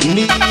on.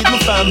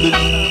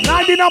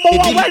 90 number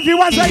one, Wavy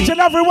Wednesday, each and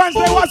every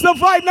Wednesday. What's the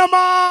vibe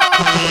number?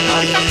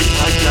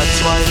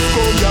 That's why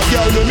come here,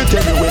 girl, let me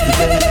tell you what you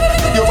say.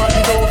 Your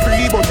body don't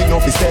free, but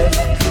enough is there.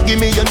 Give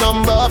me your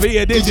number.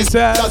 Via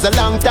digital. Cause a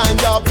long time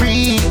you're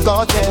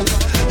pre-Kartel.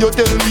 You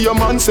tell me your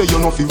man say you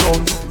know fi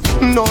run.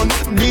 None,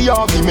 the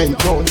argument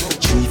done.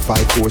 3,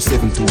 5, 4,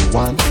 7, 2,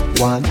 1,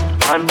 1.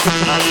 And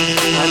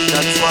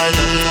that's why.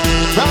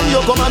 From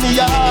you come on the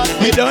yard.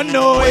 Me don't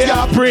know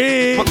you're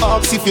pre. My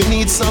ask if you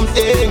need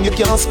something you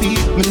can't speak.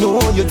 Me know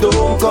you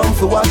don't come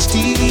for watch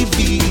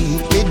TV.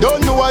 Me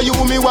don't know why you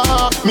me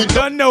want. Me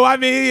don't know what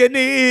me you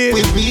need.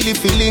 We really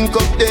feeling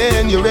up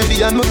then. You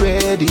ready and me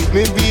ready.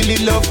 Me really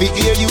love to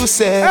hear you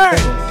say.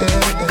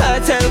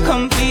 Kartel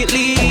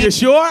completely. You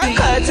sure?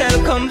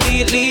 Kartel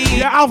completely.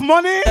 You have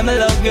money? I'm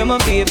love you, my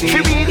baby.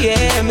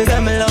 Yeah, me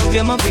I'm love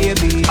you, my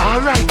baby.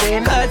 Alright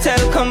then.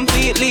 Kartel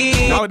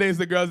completely. Nowadays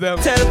the girls them.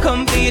 Kartel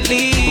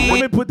completely.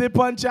 Let me put it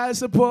on child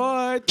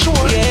support. Yeah,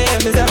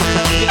 me I'm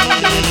love you, my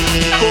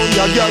baby. Come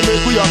here, girl,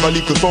 make we have a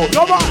little fun.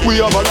 Come on. We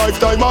have a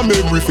lifetime and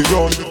memory for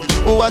run.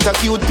 What a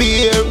cute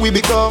pair we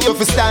become. You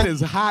fi stand. It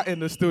is hot in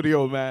the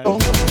studio, man.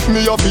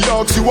 Me have to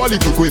ask you a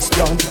little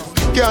question.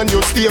 Can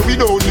you stay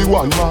with only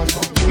one man?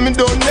 Me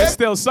don't let. It's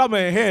still summer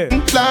in here.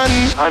 Plan.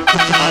 And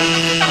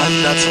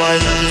that's why.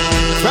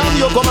 From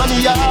you come on the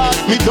yard.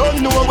 Me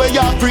don't know where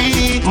you're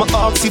free. Me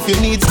ask if you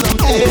need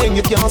something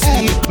you can't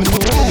sleep. Me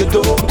know you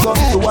don't come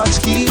to watch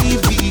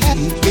TV.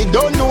 Me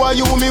don't know why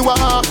you me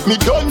want. Me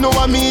don't know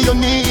what me you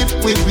need.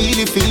 We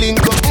really feeling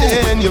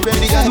content. You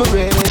ready and me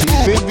ready.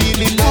 We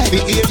really love to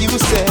hear you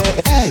say,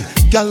 hey,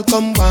 girl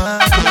come wine,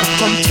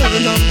 come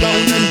turn up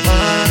down and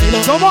wine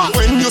up. Come on.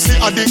 When you see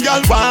a the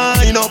girl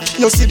wine up,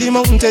 you see the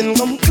mountain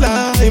come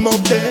climb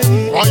up there.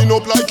 Wine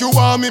up like you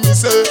want me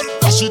say.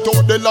 Dash it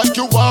out there like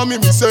you want me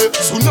say.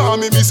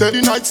 Tsunami me say,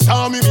 the night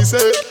star me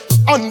say.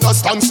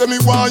 Understand say me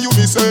why you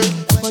me say.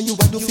 What you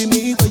want to for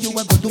me? What you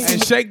want to do for me?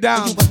 And shake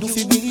down.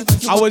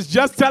 I was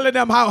just telling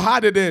them how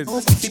hot it is.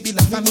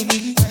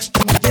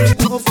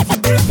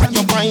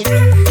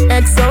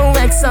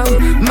 XOXO,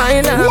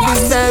 my love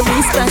is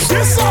very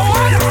special.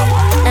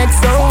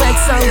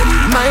 XOXO,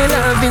 my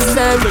love is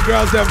very. The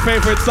girls' their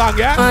favorite song,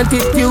 yeah? Want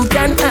it, you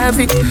can have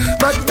it,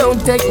 but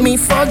don't take me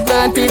for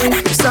granted.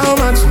 So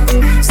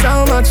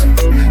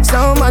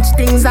much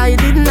things I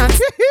did not.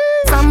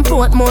 Some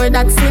put more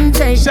that's in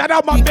change. Shout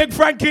out my big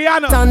friend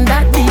Kiana. Done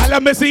that deep.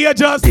 Let me see you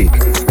just. Tick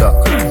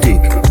tock,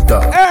 tick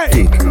tock, hey.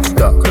 tick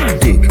tock,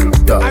 tick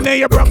tock. And then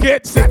you broke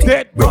it, set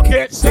it, broke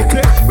it, set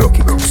it. Broke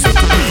it, set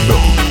it,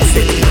 broke it,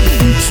 set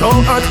it. So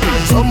hot,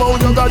 somehow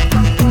you got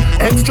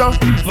extra.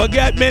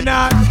 Forget me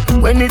not.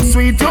 When it's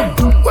sweet, you,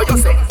 what you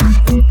say?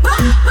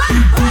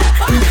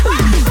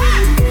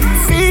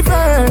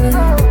 Fever,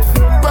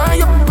 buy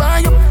up.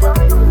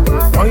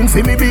 Wine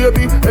for me,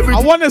 baby.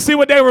 I want to see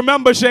what they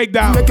remember,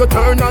 Shakedown. Make you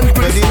turn and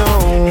ready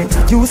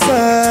now. You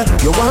say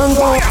you want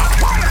go.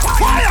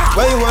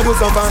 Why you want to do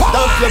something?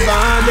 Dump your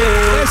body.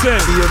 Listen,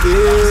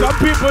 some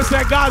people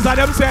say Gaza,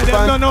 them say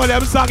them don't know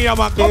them song, yeah,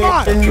 man. Come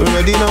on. You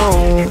ready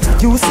now?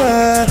 You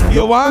say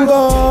you want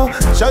go.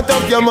 Shut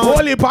up your mouth.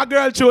 Holy pa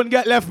girl tune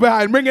get left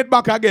behind. Bring it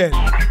back again.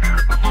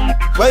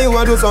 Why you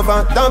want to do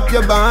something? Dump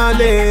your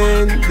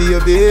body,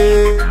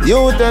 baby.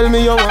 You tell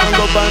me you want to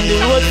go on the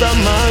road from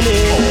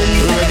morning.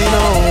 You ready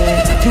now?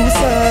 You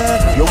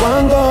say you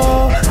want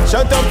go.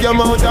 Shut up your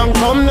mouth and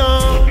come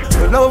now.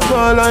 Love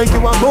girl like you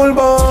a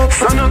bullbox.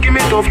 So no give me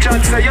tough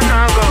chat, say you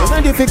not go. You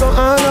ready fi go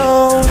all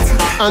out,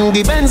 and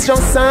the Benz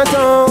just sat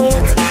out.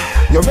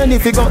 You ready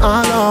fi go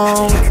all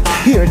out.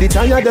 Hear the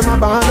giant them a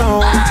ball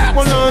out.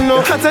 Well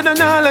no, hotter than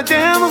all of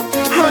them.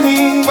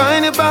 Honey, why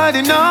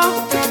anybody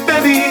know?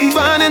 Baby,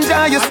 wanna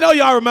enjoy your. I know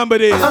y'all remember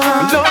this. Love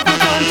you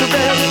down to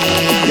bed.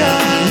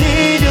 Yeah,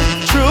 need you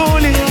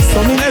truly.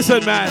 So me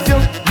listen, man.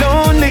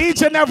 Lonely.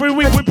 Each and every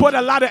week we put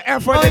a lot of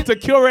effort into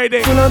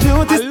curating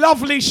a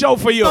lovely show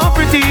for you. So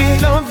pretty,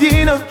 love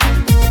you know.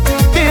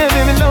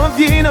 Baby, me love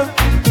you know.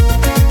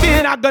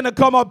 We're not gonna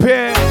come up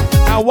here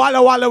and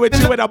walla with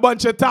you with a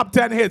bunch of top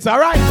 10 hits,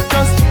 alright?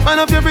 Just man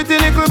up your pretty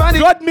little body.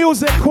 Good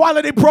music,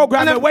 quality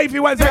programming, Wavy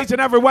Wednesday each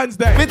and every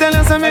Wednesday.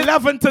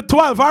 11 to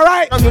 12,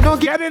 alright?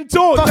 Get in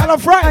tune, tell a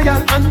friend.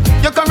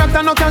 Your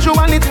character no casual,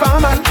 it's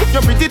formal.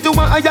 You're pretty to a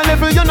higher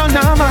level, you're not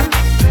normal.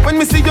 When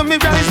me see you, me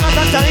rise not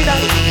a tidal.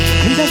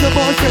 Need your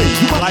boyfriend.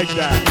 I like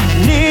that.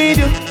 Need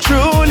you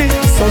truly.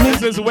 So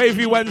this is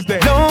Wavy Wednesday.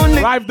 Lonely.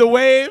 Drive the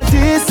wave.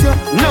 This you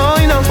know,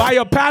 you know. Buy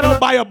a paddle,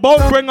 buy a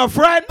boat, bring a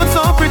friend. I'm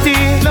so pretty,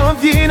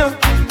 love you, know.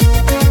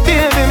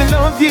 Baby, me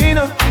love you,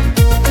 know.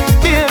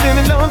 Baby,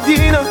 me love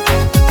you, know.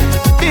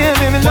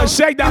 Baby, me love.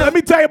 Shakedown. Let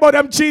me tell you about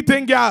them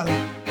cheating, gal.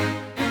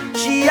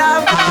 She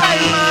a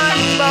fine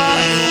man,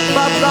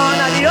 but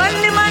gonna the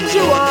only man she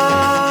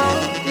want.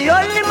 The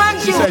only man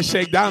she says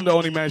Shakedown, the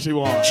only man she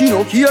wants. She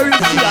no care if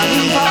she an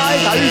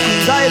invite or if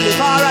inside the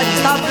car at the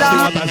stop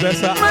lamp. She want a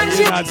zessa,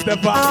 she not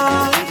step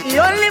up. The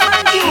only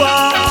man she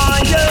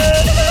want,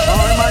 yeah.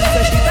 All man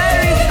say she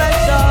very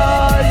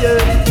special, yeah.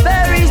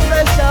 Very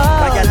special.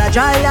 Like a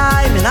dry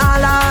line, me nah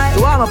lie.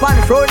 You want me on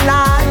the front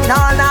line,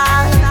 all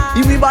night.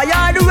 If we buy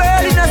all the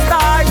world in a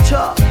starch,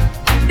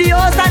 the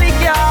house and the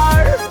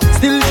car.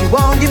 Still she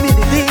won't give me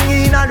the thing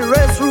in the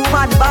restroom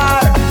and the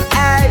bar.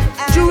 Hey,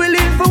 she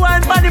willing for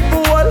one for the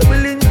pool,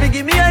 willing to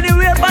give me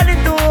anywhere for the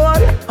tour.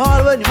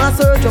 All when you must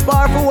search a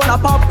bar for one a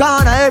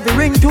popcorn and every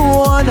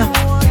ringtone.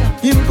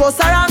 Him goes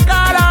around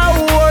call her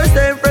horse.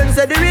 Them friends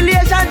say the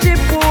relationship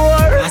poor.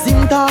 As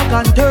him talk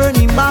and turn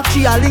him back,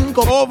 she a link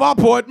up over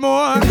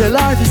Portmore. The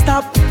life is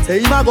stop. Say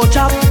him a go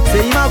chop,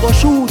 say him a go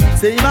shoot,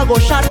 say him a go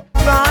shot.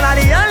 Gone are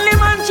the only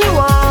man she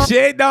want.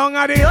 Shakedown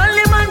are the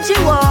only man she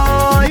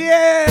want.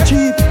 Yeah.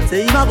 Cheap,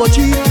 say him a go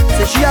cheap,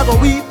 say she a go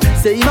weep,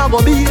 say him a go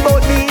beat.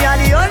 But me are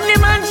the only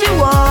man she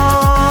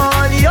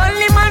want. The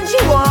only man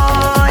she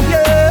want,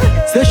 yeah.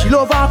 Say she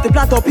love off the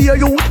plot up here,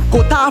 you.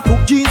 Cut off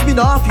hook jeans, me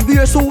no off you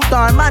wear suit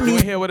or money.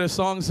 You hear what the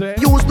song say?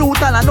 Use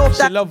neutral enough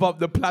that. She love up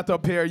the plot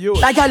up here, you.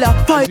 Like a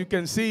as you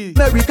can see,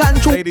 American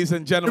ladies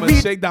and gentlemen,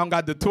 Shakedown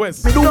got the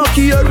twist. Me don't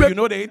care. You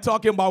know they ain't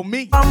talking about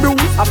me. I'm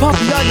Bruce, a puppy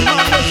and the man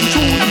let you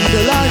shoot.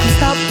 The life is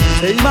stop.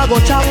 Say him a go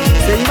chop,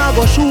 say him a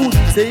go shoot,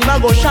 say him a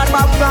go shot.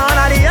 Popcorn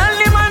are the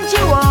only man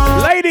she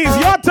want. Ladies,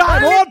 your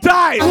time, all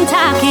time. I'm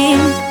talking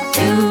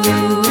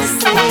to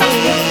say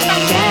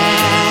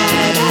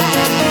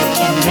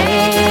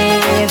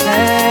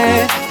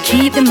that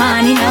keep the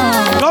money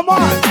now. Come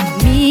on.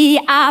 Me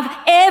have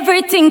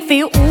everything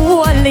for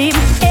all him.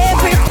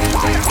 Everything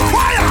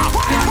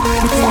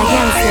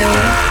again, say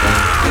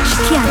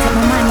she can't take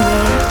my money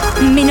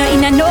away. Me no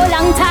in a no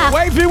long talk.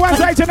 Wavy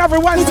Wednesday and every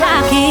Wednesday.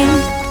 I'm talking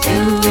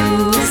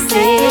to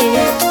say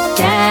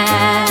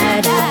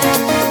that I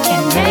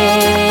can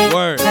make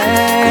word.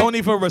 Don't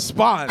even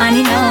respond.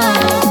 Money now.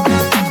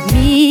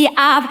 Me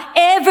have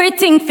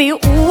everything for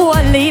all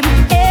him.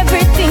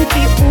 Everything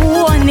for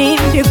all him.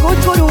 The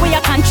good way I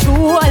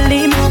control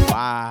him.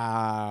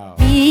 Wow.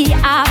 Me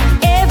have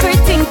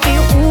everything for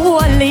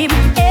all him.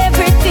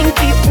 Everything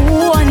for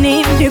all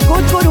him. The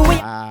good way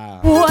I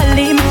control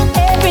him.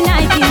 Every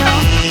night, you know.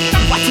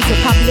 What is the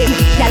problem?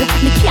 Y'all,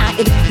 me can't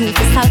help you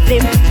to solve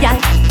them. Y'all,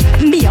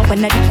 me a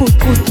one of the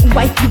good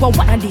wife. You are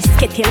one of the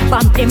skettle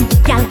bomb them.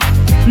 Y'all,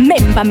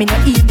 remember me no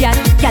idiot.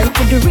 Y'all,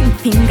 put the ring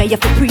finger, you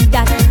have to breathe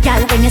that.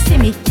 Y'all, when you see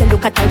me, you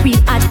look at a real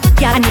ad.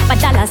 Y'all, and if a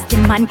dollars, the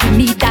man give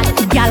me that.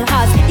 Y'all,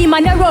 cause him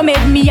and the rum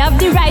made me have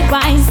the right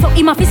wine. So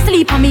him have to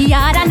sleep on me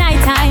hard at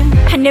night time.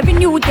 And every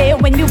new day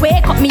when we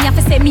wake up, me have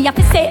to say,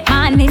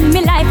 man in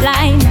me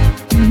lifeline.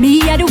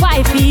 Me a the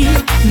wifey,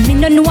 me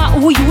no know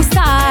who you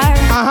are.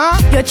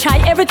 You try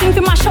everything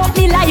to mash up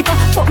me life,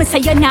 but me say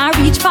you not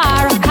reach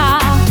far.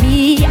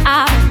 Me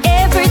have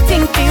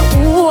everything to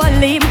hold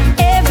him,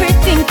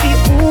 everything to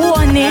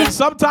own it.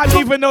 Sometimes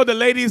even though the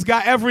ladies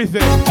got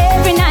everything,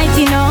 every night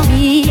you know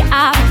me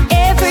have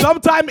everything.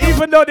 Sometimes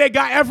even though they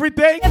got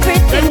everything,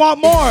 they want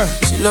more.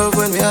 She love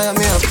when me hire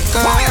me up.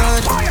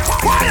 Fire.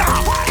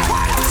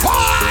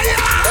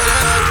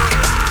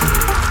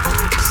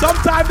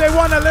 Sometimes they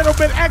want a little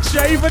bit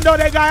extra even though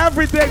they got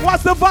everything.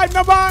 What's the vibe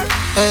number?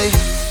 Hey,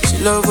 she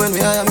love when me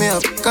hire me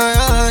up.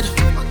 God.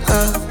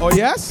 Oh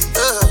yes?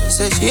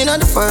 Say she not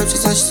the vibe, she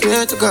said she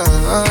swear to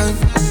God.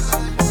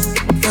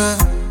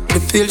 The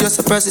pill just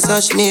a process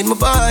and she need my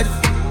body.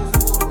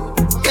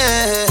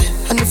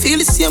 Yeah, and I feel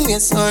the same way,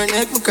 so her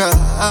neck my cry.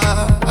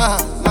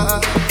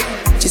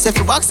 She said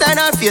for box on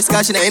her face,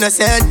 cause she not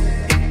innocent.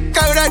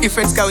 Carry her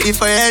difference, cause we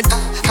different.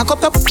 I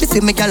cup up the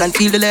film, me girl, and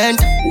feel the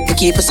length. Me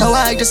keep her so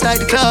high, just like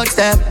the clouds,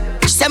 them.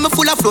 She said me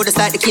full of flow, just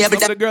like the cable.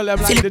 The girl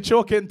have like the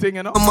choking thing,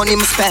 you know? Money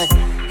me spend.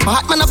 My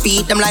heart man, I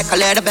beat them like a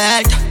leather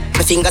belt.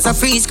 My fingers are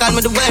freeze, call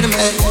me the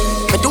weatherman.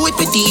 I do it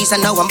with these,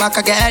 and now I'm back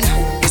again.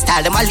 I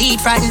style them, I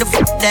lead, frighten the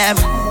fuck them.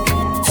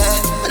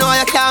 I know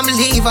I can't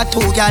believe I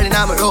told y'all in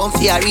my room for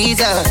a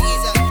reason.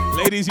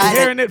 Ladies, you're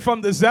hearing it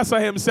from the Zessa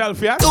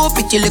himself, yeah? Two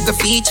pretty little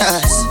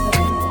features.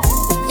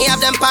 Me have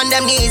them on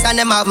them knees and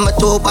them have my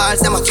two balls,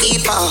 them a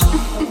keeper.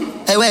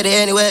 Hey, where they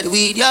anywhere the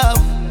weed, yo?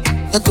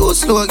 You're too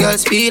slow, girl,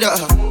 speed up.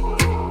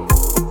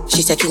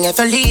 She said, King, if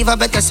I leave, I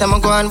better say I'm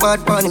going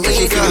bad bunny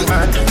me.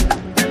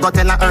 Got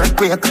in an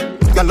earthquake.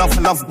 Your love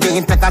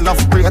being take a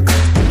love break.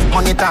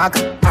 Money talk,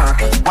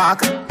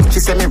 walk. She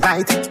say me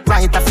right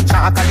off the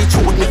chalk. And the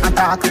truth me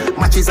attack.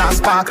 Matches and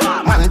spark.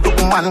 Man to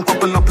man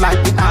couple up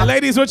like the ark.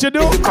 Ladies, what you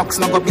do? The crooks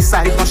no go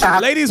beside no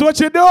shark. Ladies, what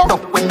you do?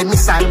 Duck when the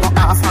missile go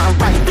off.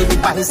 Right with the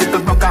bicycle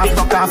rock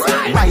off.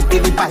 Right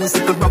with the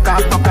bicycle rock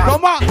off.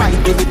 Come on. Right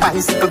with the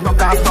bicycle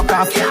rock off.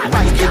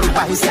 Right with the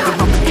bicycle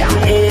rock off.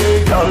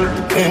 Hey girl,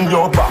 in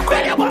your back.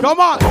 Come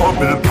on.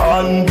 Double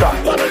panda.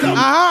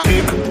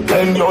 Kick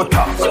in your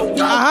top.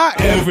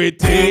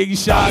 Everything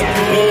shot.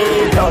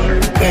 Hey girl,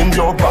 in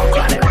your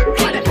back.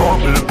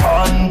 Double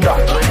panda.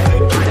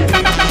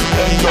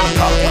 In your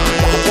top.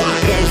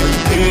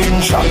 Everything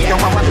shot. Yo, I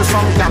want to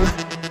some gal.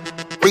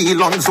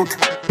 Real on zoot.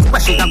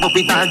 Where she a go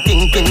with her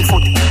thinking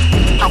foot.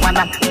 I want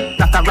that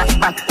a rat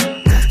back.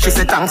 She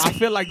said thanks. I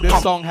feel like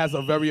this song has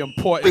a very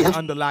important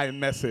underlying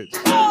message.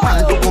 A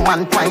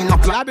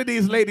lot of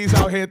these ladies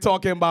out here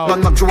talking about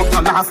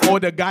or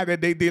the guy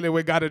that they dealing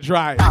with gotta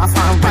drive. Take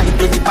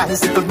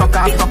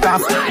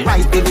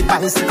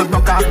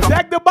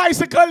the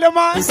bicycle,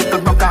 man.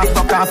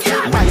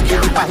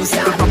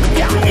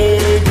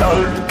 Hey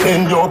girl,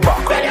 in your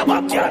back.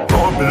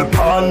 Double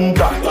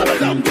panda.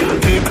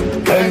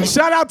 And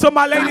shout out to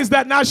my ladies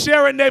that not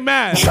sharing their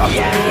man.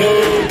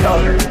 Hey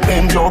girl,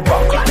 in your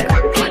back.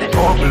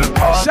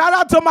 Shout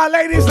out to my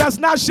ladies that's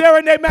not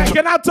sharing their man.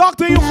 Can I talk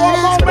to you for a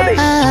moment?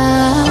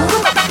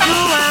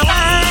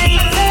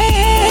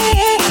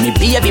 Me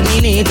baby, me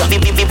need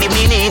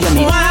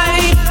me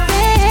wife.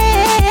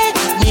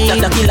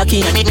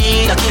 Lucky, me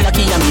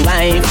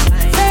wife.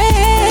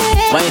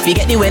 Why if you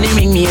get the wedding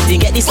ring, me if you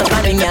get the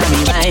summer ring, yeah,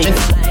 me wife.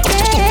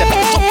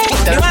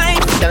 Me wife.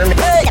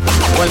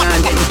 Well,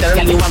 man,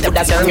 tell you want to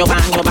dance on your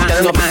band.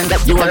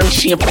 You want to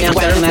shape me and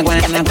go.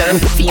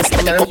 Face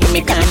me up,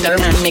 me can.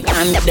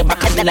 The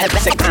back of the life,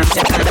 second.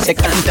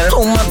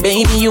 Oh, my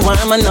baby, you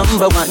are my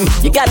number one.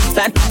 You got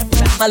fat,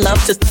 my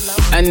love to.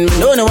 And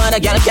no other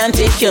girl can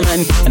take you,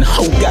 man. And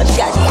oh, God.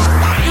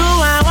 You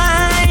are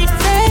wife.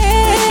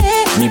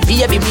 Me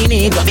baby, me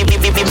need.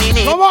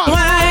 Come on.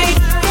 Wife.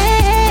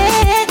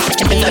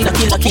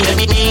 Lucky,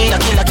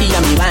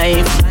 I'm me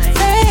wife.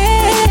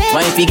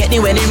 Why if you get the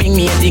wedding ring,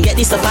 me if you get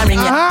the suffering,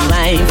 yeah,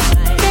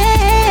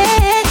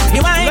 me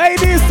wife.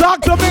 Ladies,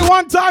 talk to me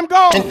one time,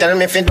 go. Tell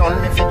me if you done.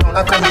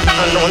 Come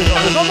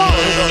on.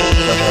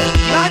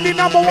 90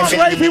 number one,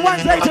 Wavy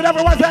Wednesday to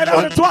every Wednesday.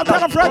 12,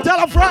 tell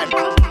a friend.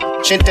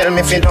 She tell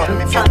me if you done.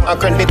 I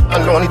credit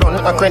alone done.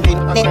 I credit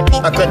alone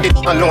done. I credit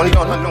alone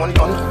done.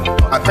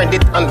 I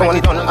credit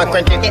alone done.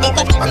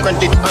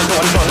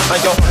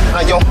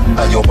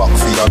 Ayo back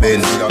for your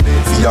ben. Ayo back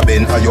for your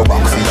ben. Ayo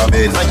back for your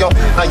ben. Ayo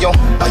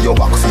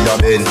back for your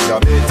ben. Ayo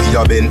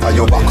back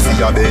for your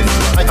ben.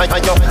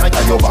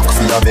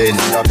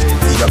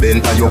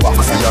 Ayo back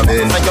for your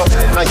ben.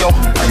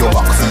 Ayo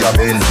back for your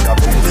ben.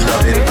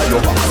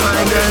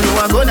 My girl, you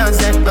are good as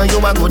them. You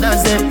are good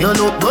as them. You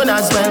look good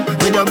as well.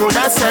 With your good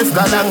as self,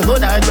 girl, I'm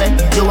good as well.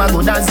 You are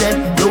good as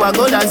them. You are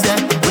good as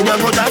them. With your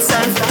good as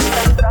self.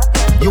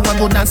 You are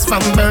good as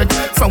from birth.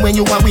 From when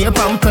you are way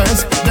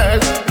pampers, girl.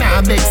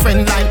 Nah, big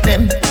friend like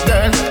them,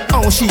 girl.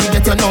 Oh, she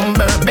get your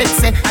number,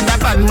 Betsy. And a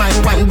bad man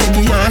one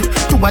baby yearn.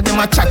 Two of them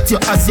a chat you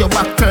as your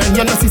back turn.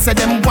 You know, she said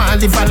them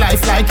want live a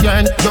life like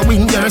yourn. You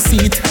in your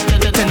seat,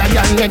 tell a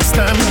girl next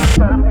term.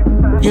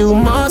 You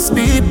must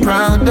be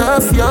proud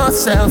of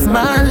yourself,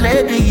 my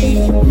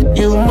lady.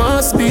 You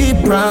must be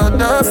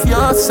proud of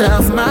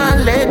yourself, my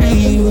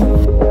lady.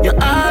 You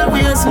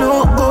always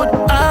look good,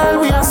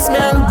 always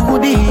smell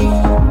goody.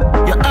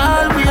 You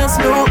always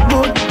look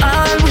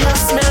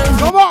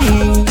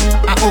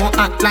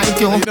like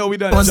you. You know we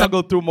done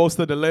juggled through most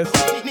of the list.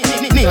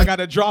 I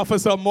gotta draw for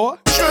some more.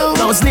 True.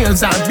 Those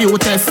nails are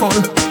beautiful.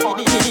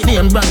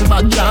 Name brand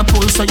bag your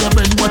pull, so your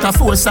bread butter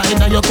four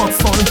side and your cup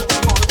full.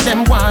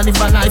 Them want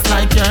live a life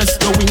like yours,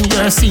 go in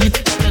your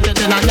seat.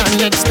 Then I got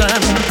next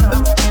term.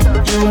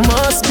 You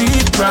must be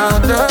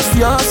proud of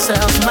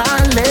yourself, my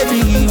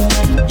lady.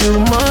 You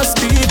must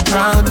be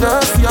proud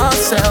of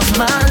yourself,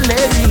 my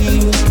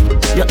lady.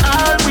 You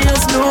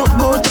always look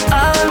good,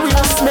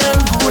 always smell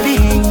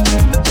goody.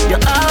 You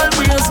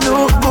always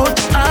look good,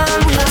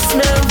 always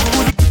smell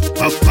goody.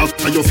 Are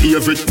your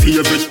favorite?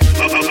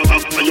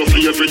 Are your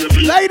favorite?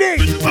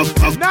 Lady,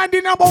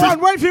 90 number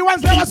one. Wait for you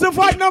Wednesday, what's the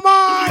fight number?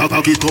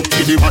 Pack it up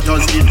to the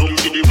batters.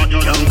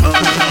 Can't come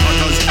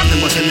batters.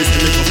 Never send me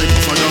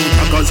for down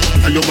packers.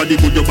 And your body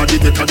good, your body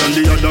better than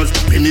the others.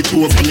 Penny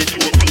two of me.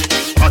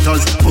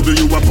 Patters, bubble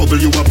you a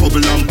bubble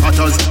and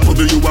patters.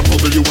 Bubble you a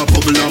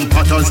bubble and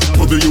patters.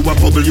 Bubble you a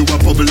bubble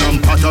and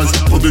patters.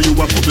 Bubble you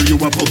a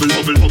bubble.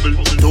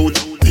 Don't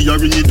me a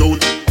ring it out.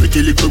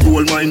 Pretty little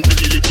gold mine.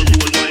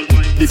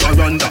 The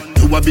faranda,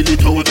 you a bill it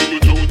out.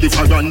 The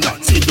faranda,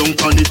 sit down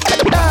on it.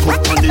 Back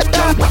up on it,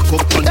 girl, back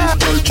up on it.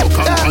 Girl, choke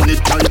on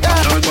it, girl,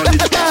 back on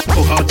it.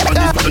 Go hard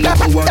on it, girl,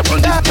 go hard on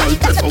it. Girl,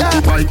 press out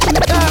the bike,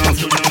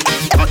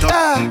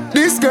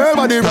 this girl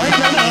body right na.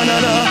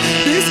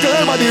 This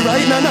girl body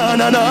right na.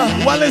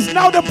 Well, it's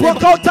now the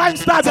broke out time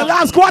start. The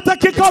last quarter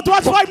kick out.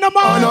 What's fight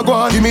number? Oh no, go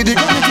on. Give me the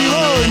gravity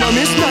roll, no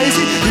miss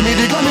nicey. Give me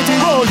the gravity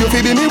roll, you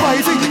feel me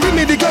wifey. Give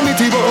me the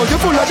gravity roll, you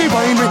full of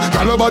divine.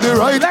 Girl, your body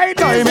right,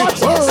 time it.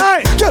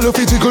 Girl, you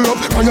fit tickle up,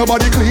 and your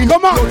body clean.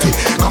 Come on,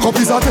 cock up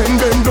is a 10,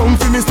 bend down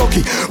for me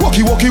stocky.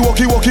 Walkie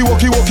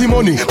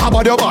money.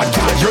 About your bad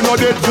girl, you know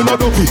dead, you know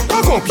dopey.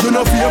 Cock up, you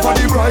know fear for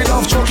the bride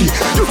of Chucky.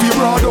 You feel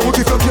broad out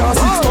if you can't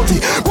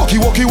 630. Walkie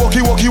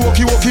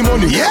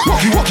money.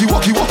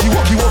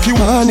 Walkie.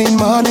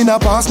 Morning, I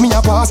pass,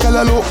 girl,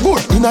 I look good.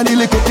 In a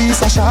little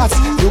piece of shots.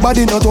 Your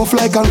body not tough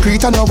like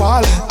concrete on a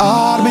wall.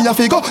 All me a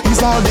figure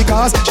is all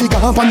because she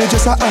can't pan the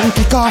just a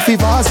anti coffee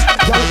vase.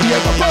 Girl, ear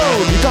pop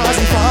because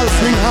it falls.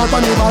 Swing out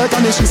on the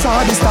balcony, she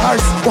saw the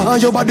stars. Want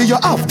your body, you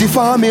have the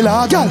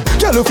formula, girl.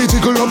 Girl, if you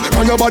tickle up,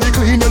 and your body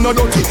clean and not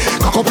dirty.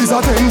 Cock up is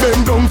a 10,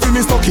 bend down for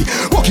me stocky.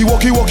 Walkie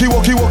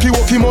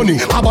money.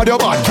 About your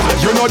bad girl,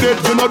 you know dead,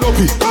 you know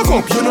dopey. Cock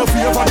up, you know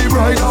fear for the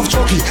bride of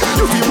Chucky.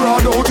 You feel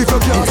broad out if you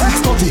can't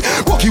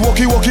 630. Walkie money.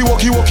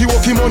 Walkie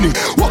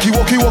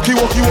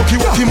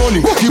money.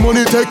 Walkie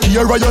money, take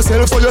care of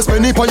yourself, so you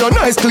spend it on your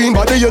nice clean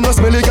body. You know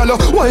smelly, girl,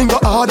 wine go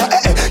harder.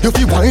 You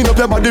feel wind up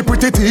your body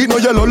pretty teeth, no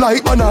yellow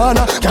like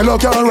banana. Girl, you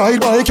can't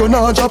ride bike, you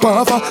not jump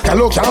off. Girl,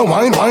 you can't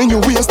wine, you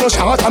waste no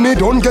shot. And me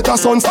don't get a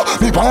son, so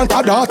me want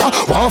a daughter.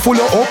 Want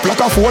full up like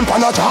a phone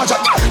pan a charger.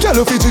 Girl,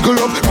 you fit jiggle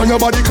up, and your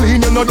body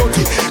clean, you no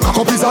dirty. Cock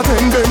up is a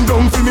 10, bend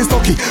down for me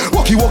stocky.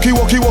 Walkie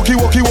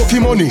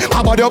money.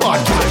 About your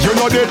bad girl, you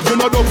know dead, you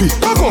know dopey.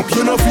 Cock up,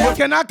 you know fear.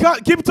 Can I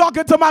keep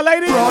talking to my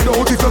lady? Proud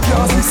out if you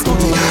can't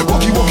 630.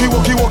 Walkie money.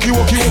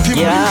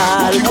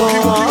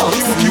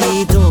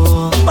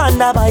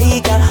 Banda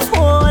baika,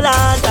 hold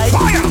on tight.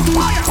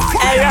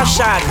 Hey,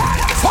 Russian.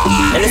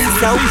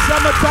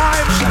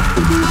 Summertime.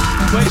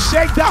 When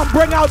Shakedown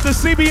bring out the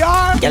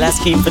CBR. Girl, I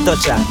scream for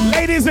touch her.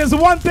 Ladies, there's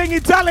one thing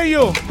he's telling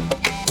you.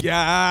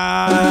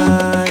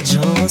 Yeah. Just you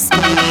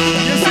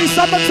see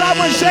summertime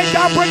when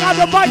Shakedown bring out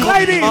the bike,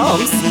 ladies.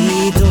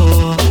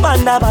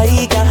 Banda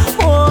baika,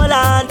 hold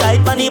on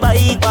tight, bunny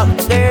bike back,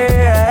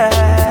 girl.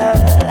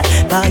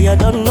 Cause you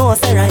don't know,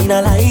 say I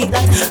not like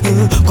that.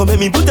 Come let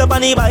me put up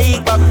on the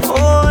bike back.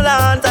 Hold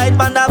on tight,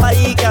 banda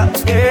bike, girl.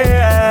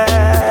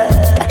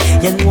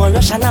 You know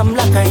Russian and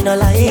black, I not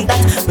like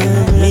that.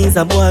 Me's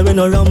a boy when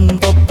no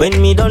rump up. When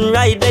me done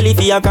ride belly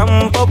for your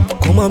cramp up.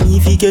 Come on me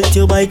if you get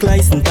your bike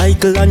license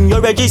title and your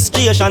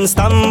registration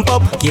stamp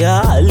up.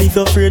 Girl, if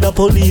you're afraid of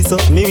police up,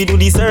 maybe do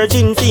the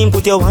searching thing,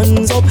 put your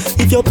hands up.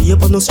 If your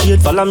paper no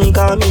straight, follow me,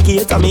 call me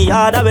gate. And me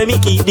yard where me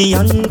keep the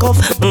handcuff.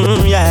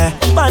 Yeah,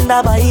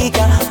 banda bike,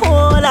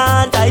 hold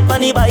on tight on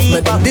the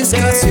bike back.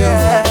 Discuss you.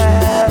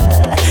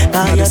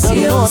 Cause you don't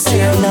know,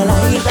 say I not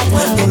like that.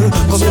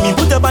 Come let me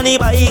put up on the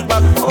bike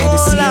back.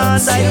 Hold on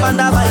tight on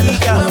the bike,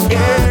 girl.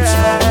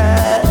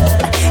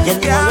 You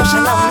know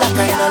Russian and black,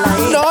 I not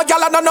like. No,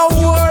 girl, I don't know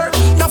war.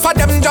 Enough of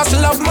them just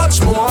love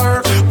much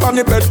more. On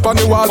the bed, on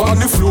the wall, on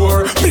the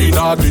floor. Me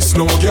nah diss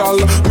no girl.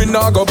 Me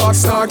nah go back,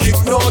 nah kick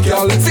no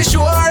girl. For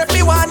sure, if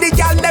me want the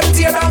girl, them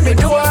tear down me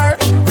door.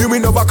 Me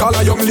never call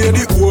a young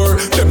lady whore.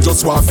 Them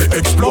just want to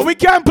explode. But we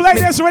can't play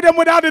this rhythm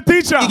without the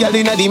teacher. The girl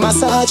inna the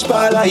massage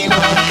parlor, you know.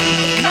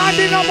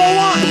 90 number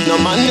one. No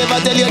man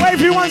never tell you. Wait,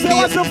 if you want to say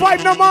what's the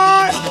fight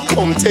number?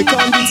 Come take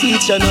on the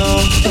teacher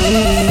now.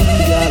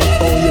 Girl,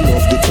 oh you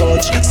love the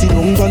touch. See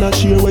down on a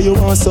chair where you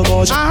want so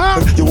much.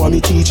 You want me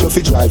teach you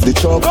fi drive the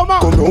truck. Come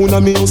round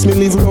and me house, me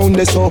live round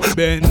the so.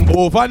 Bend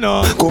over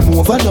now. Come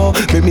over now.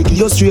 Make me give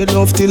you straight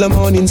love till the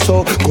morning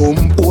so.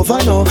 Come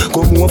over now.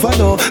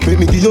 Make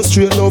me give you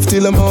straight love till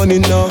till the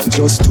morning now.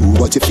 Just do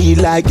what you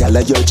feel like, girl,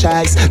 of your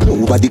choice.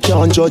 Nobody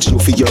can judge you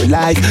for your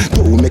life.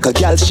 Don't make a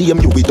girl shame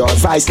you with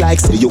advice like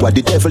say you are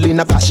the devil in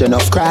a passion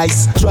of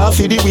Christ. Draw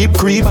for the whipped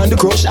cream and the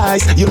crushed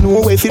ice. You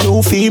know if you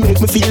do feel,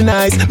 make me feel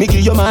nice. Me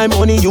give you my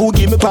money, you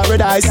give me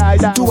paradise.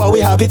 Do how we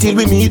happy till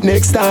we meet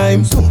next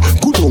time. So,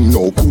 good on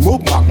now, come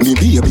up back me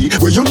baby.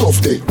 Where you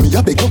love day, me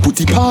a beg you put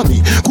it on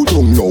me. Good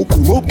on now,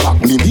 come up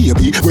back me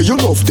baby. Where you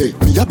love day,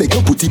 me a beg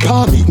you put it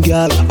on me.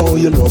 Girl, oh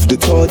you love the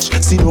touch.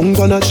 See don't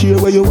gonna cheer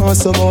where you want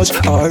so much.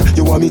 Or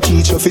you want me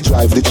teach you fi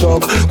drive the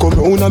truck. Come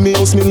round and me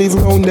house, me live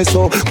round there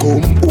so.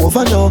 Come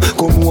over now,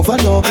 come over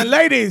now. And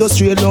ladies, the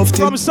straight love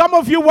from some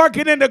of you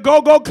working in the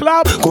go-go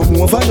club, come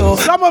over now.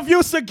 Some of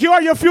you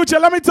secure your future.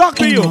 Let me talk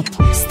to you.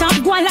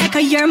 Stop going like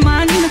a year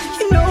man.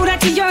 You know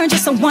that you're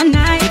just a one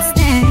night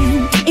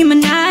stand. In my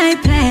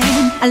night plan,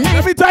 I like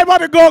every time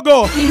on the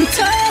go-go. Him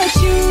touch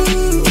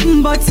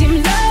you, but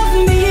him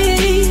love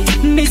me.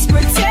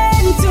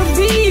 Mispretend to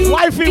be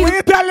wifey, what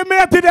you telling me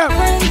to them?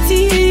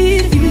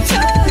 Guaranteed him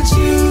touch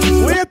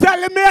you. What you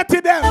telling me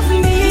to them? Love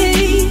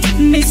me.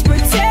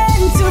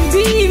 Mispretend to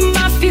be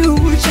my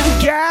future.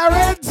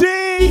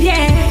 Guaranteed.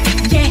 Yeah.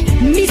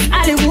 Miss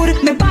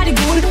Hollywood, my body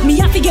good. Me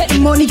have to get the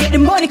money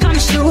come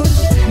shoot.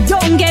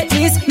 Don't get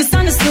this,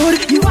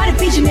 misunderstood. You are the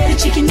pigeon head, the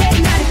chicken head,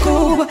 not the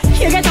cool.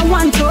 You get the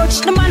one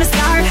touch, the man a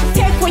star.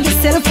 Take for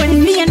yourself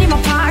when me and him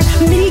apart.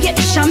 Me get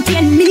the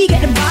champagne, me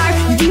get the bar.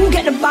 You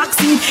get the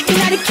boxing,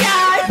 in the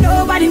car.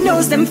 Nobody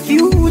knows them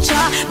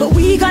future, but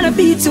we gonna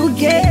be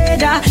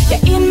together.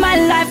 You're in my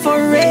life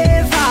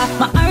forever.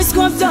 My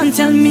horoscope don't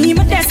tell me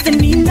my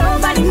destiny.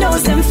 Nobody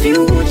knows them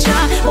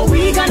future, but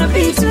we gonna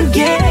be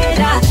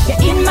together.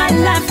 You're in my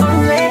life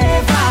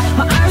forever.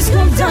 My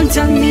horoscope don't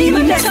tell me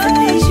my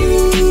destiny.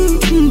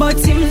 You, but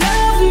him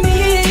love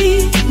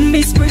me.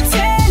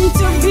 Mispretend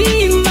to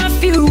be my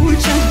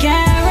future.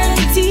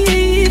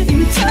 Guaranteed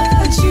him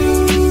touch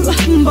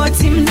you, but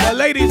him love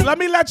ladies, let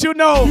me let you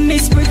know.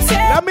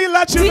 Mispretend. Let me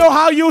let you know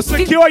how you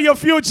secure your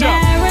future.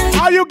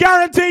 How you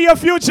guarantee your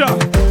future.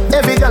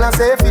 Every girl I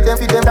say fit them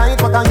right,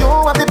 but you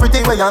have the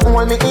pretty way you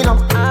hold me in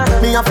up.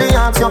 Me a fi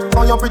ask you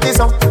how you pretty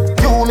so.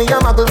 You me a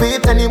muggle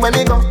with anywhere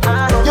me go.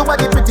 You are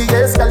the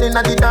prettiest girl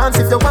inna the dance.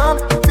 If you want,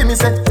 fi me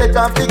say take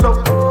off the glove.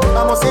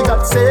 I must see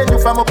God say you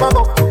from up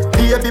above.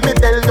 Baby me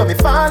tell you me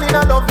fall in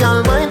love.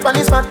 Y'all mind pon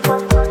this fat,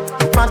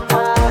 bump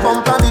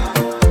a bit.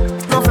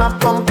 No flap,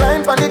 come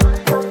climb pon it,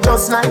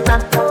 just like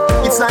that.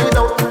 It's slide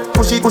out,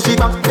 push it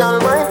back. Y'all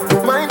mind.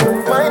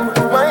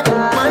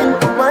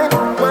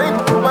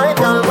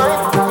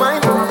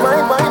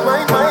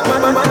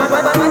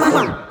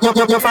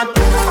 You're fat.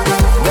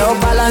 Now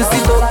balance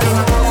it up.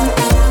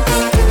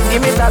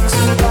 Give me that.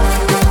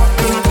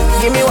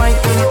 Give me wine.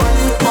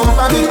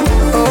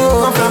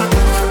 Oh.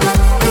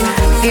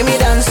 Give me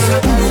dance.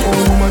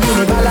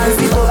 Balance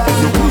it up.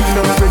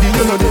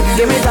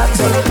 Give me that.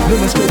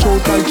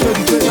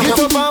 Get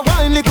up and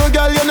wine, little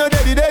girl, you're not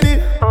daddy.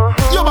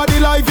 Your body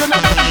life, you're not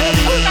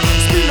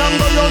spin and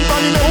go round for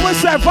me.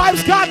 What's that?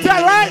 Vybz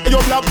Kartel, right?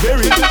 You're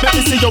blackberry. Let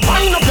me see you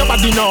wind up your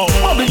body now.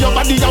 Bubble your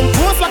body and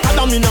pose like a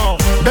dummy now.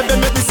 Baby,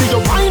 let me see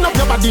you wind up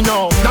your body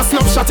now. That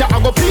snapshot,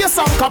 I go play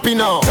some copy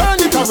now.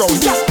 Turn it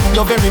around, yeah.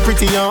 You're very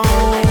pretty, young.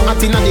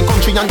 Acting in the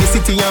country and the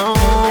city, young.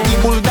 The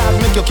bulldog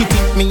make your kitty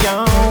me,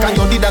 young. Can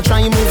you did a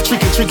try move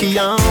tricky,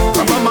 young?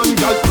 Come on, man,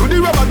 girl, do the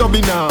rubber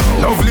dubby now.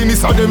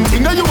 Loveliness of them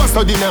thing that you a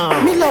study now.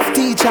 Me love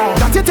teacher,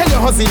 that you tell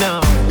your husband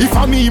now. If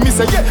I me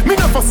say yeah, me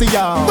not fussy,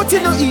 young. But you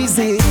know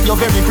easy. You're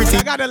very pretty.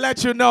 I gotta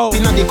let you know.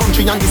 In the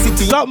country and the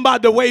city. Something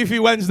about the Wavy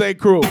Wednesday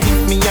crew.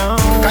 Me, young.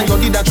 Can you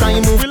did a try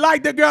move? We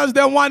like the girls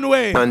them one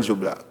way. Andrew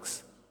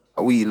Blacks.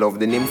 We love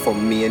the name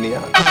from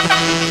Mania.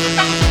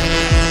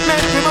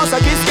 Make me must a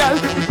kiss, girl.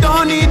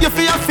 Don't need you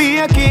for your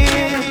fake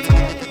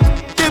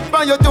it. Tip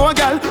on your toe,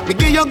 girl. Me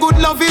give you good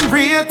loving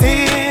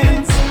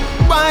ratings.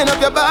 Wind up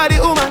your body,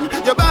 woman.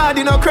 Your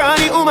body no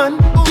cranny, woman.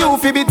 You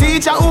fi be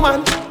teacher,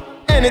 woman.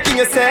 Anything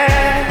you say.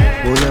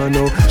 Oh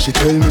no, she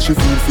tell me she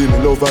feel me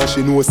love her,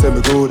 she know say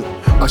me good.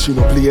 And she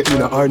no play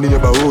in her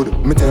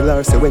neighborhood. Me tell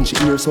her say when she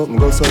hear something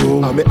go so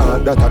low. And me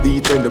heart that a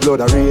beat when the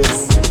blood a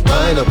race.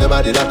 Wind up your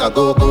body like a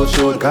go-go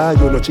show. Cause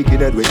you no chicken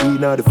head we eat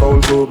now the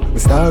foul club. Me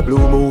star blue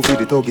movie,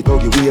 the tuggy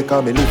way.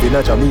 Cause me live in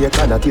a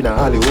Jamaica, not in a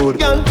Hollywood.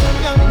 Girl,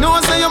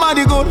 know say your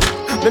body good.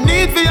 No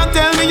need for you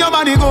tell me your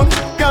body good.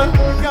 Girl,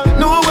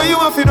 know what you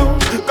have to do.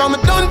 Cause me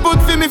done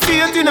put for me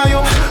faith in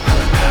you.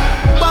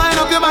 Wind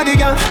up your body,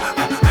 girl.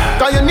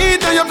 Cause you need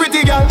to, you're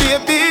pretty girl,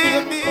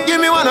 baby. Give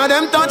me one of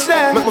them touch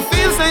there. Make me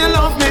feel say you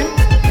love me.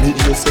 Me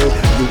you say,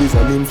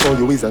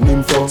 you is an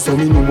info. So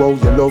me know how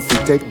you love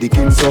to take the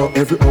king so.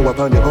 Every hour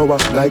upon the hour,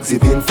 like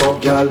zipping for.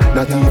 Girl,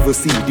 not even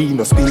CD,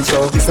 no spin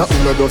so. It's a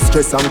uno dos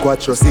stress and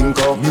quattro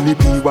cinco. Millie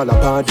P while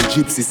upon the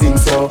gypsy sing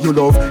so. You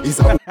love is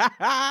a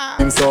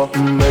him so.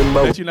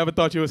 Remember. Bet you never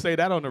thought you would say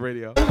that on the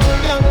radio.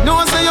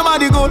 No say your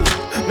body good.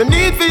 No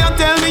need for you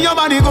tell me your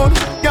body good.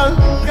 Girl,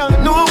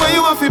 know what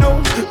you have to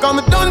do. Cause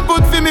me done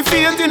put for me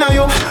faith in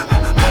you.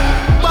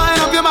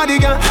 Wind up your body,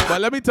 girl.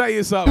 But let me tell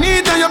you something.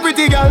 Need on your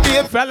pretty girl,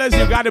 babe. Fellas,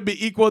 you gotta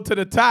be equal to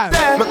the time.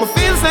 Make me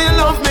feel say you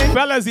love me.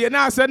 Fellas, you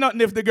not say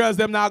nothing if the girls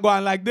them not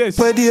going like this.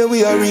 But dear,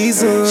 we are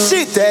reason.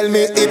 She tell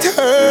me it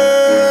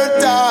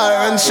hurt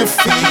her and she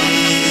feel.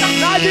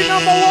 Naughty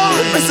number one.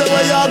 Me say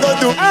what you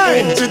gonna do?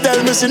 Hey. She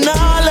tell me she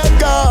nah let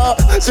go.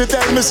 She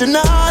tell me she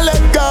nah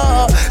let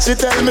go. She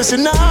tell me she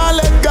nah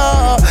let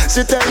go.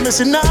 She tell me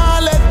she nah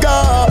let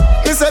go.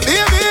 Me say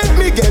baby,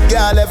 me get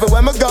girl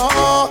everywhere me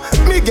go.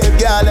 Me get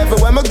girl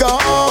everywhere me go.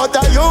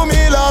 But you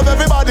me love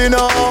everybody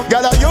know.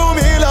 Girl, you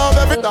me love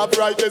every top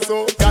right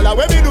so. Girl,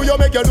 when me do you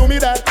make you do me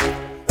that.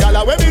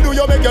 Girl, when me do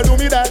you make you do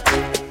me that.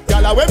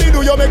 Girl, when me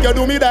do you make you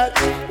do me that.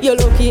 You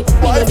lucky,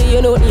 me do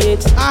you know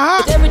it.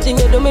 But everything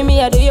you do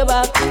me I do you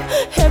back.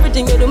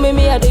 Everything you do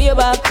me I do you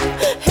back.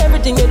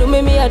 Everything you do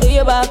me I do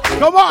you back.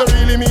 Come on. You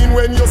really mean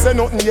when you say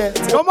nothing yet.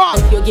 Come on.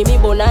 If you give me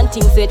bone and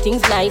things, say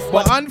things nice.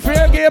 But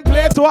unfair game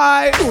play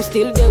twice. You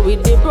still there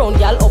with the brown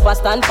girl upper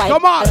stand fight.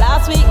 Come on.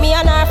 Last week me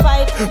and her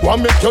fight.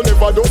 One make you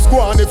never do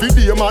squan if you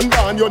be a man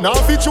down. You now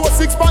fit your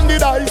 6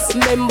 banded eyes.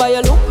 Remember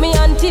you look me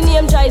auntie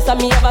name Joyce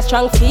and me have a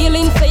strong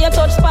feeling say you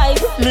touch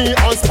spice. Me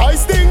and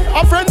Spice thing,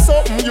 a friend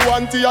something. You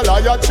auntie a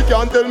liar, she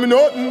can't tell me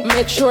nothing.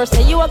 Make sure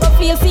say you a go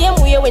feel same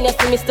way when you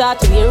see me start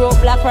to wear up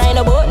black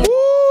rhino button.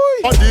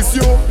 I diss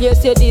you.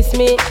 Yes, you diss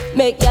me.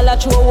 Make y'all a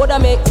throw woulda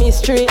make me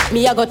straight.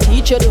 Me I go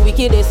teach you the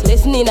wickedest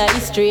lesson in a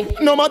history.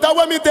 No matter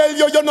what me tell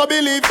you, you no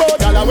believe. But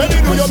y'all when me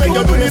do, you make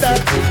you do me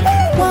that.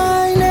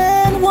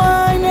 Whining,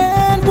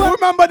 whining, whining.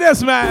 Remember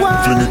this, man.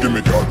 Whining, give me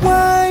that.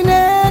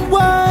 Whining,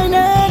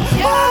 whining.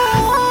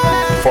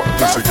 Fuck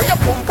this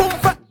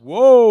again.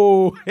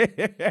 Whoa.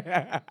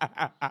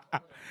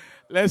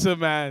 Listen,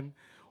 man.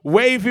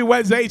 Wavy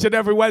Wednesday, each and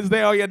every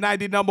Wednesday on your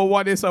 90 number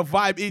one. It's a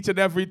vibe each and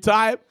every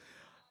time.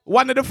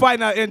 One of the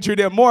final entry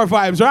there, more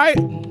vibes, right?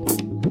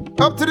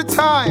 Up to the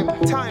time,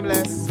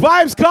 timeless.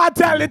 Vybz,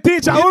 Kartel, the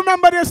teacher. Who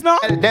remember this now?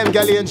 Them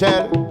girl in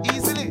jail,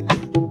 easily.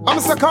 I'm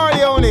Mr.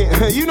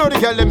 Corleone. You know the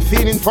girl them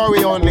feeling for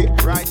we only.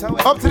 Right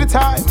away. Up to the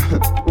time,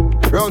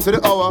 round to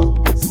the hour.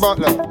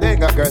 Butler, they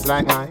ain't got girls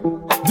like mine.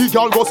 The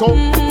girl goes so,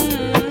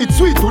 it's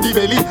sweet to the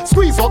belly.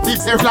 Squeeze up the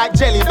serve like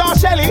jelly. Now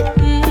Shelly,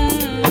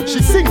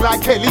 she sing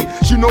like Kelly.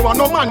 She know I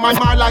no man, my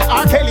man like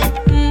R. Kelly.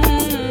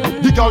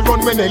 The girl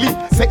run when Ellie.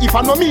 Say if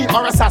I know me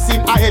or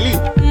assassin, I Ellie.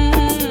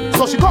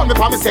 So she call me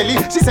Pamicelli.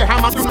 She say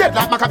I'm you dead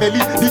like Machiavelli.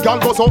 The girl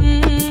goes up.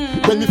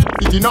 When me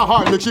it in her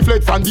heart, make she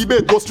fled from the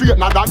bed, go straight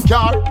na that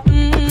car.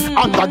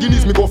 And the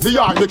Guinness me go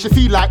fear, make she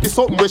feel like it's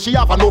something where she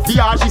have no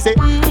fear. She say,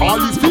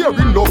 all is fear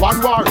in love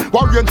and war.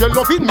 Warrior angel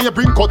love it, me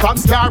bring cut and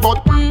scar.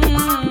 But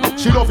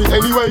she love it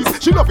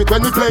anyways. She love it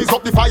when we blaze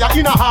up the fire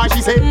in her heart.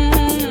 She say,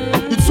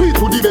 it's sweet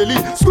to the belly.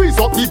 Squeeze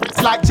up the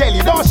like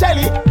jelly, don't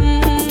Shelly.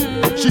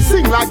 She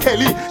sing like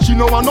Kelly. She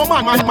know I no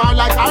man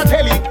like R.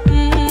 Kelly.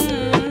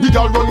 The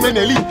girl run when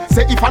Ellie.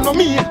 Say if I know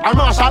me, I'm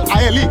Marshall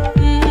I Ellie.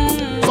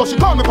 So she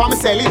call me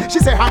Pamicelli. She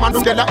say her man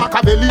do dead like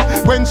Machiavelli.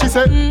 When she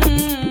say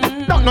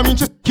that no mean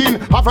she's kin.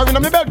 Have her in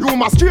my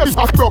bedroom, a straight is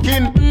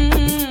broken.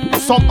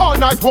 Some all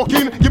night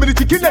walking. Give me the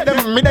chicken, let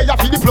them me there you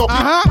feel the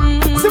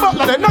plucking. See but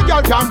like no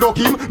girl can duck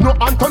him. No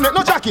Antoinette,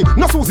 no Jackie,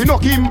 no Susie, no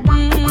Kim.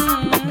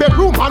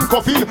 Bedroom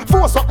handcuffing,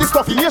 force up the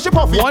stuffing, here she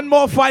puffing. One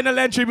more final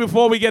entry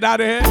before we get out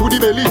of here. To the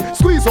belly,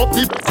 squeeze up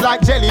the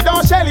like jelly,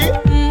 don't Shelly.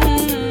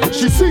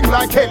 She sing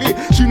like Kelly,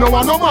 she know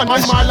I no man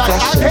like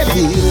R.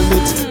 Kelly.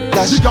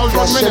 She girl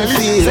run when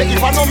Ellie, say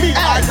if I know me,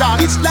 I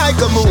dance. It's like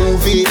a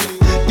movie.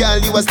 Girl,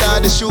 you a star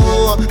the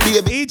show,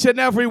 baby. Each and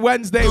every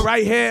Wednesday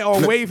right here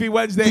on Wavy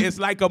Wednesday, it's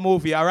like a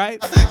movie, all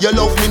right? You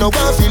love me, no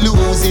one fi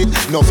lose it.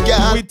 No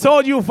girl. We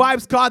told you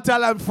Vybz,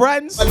 Kartel, and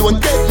friends. I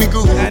won't get me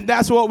good. And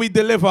that's what we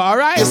deliver, all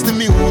right? It's the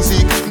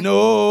music.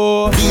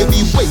 No.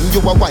 Baby, when you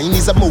a wine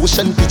is a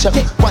motion picture.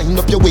 Wind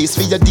up your waist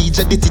for your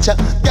DJ, the teacher.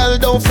 Girl,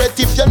 don't fret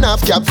if you're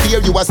not cap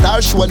fear. You a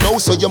star show now,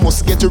 so you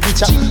must get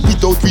richer.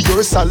 Without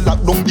rehearsal,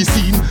 lock down the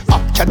scene.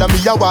 Academy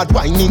Award,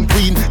 whining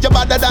queen. You're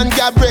better than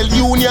Gabrielle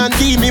Union,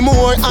 Demi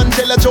Moore,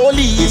 Angela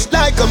Jolie. It's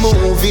like a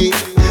movie.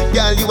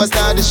 Girl, you a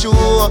star the show.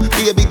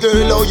 Baby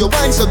girl, oh, you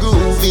wine so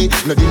groovy.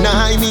 No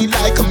deny me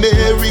like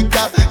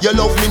America. You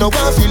love me, no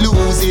one fi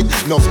lose it.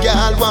 Enough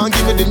girl want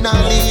give me the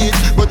knowledge,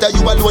 but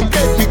you alone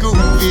get me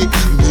groovy.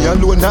 Me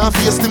alone now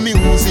face the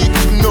music.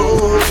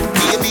 No,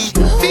 baby,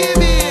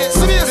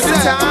 so here's the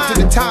time.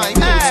 To the time.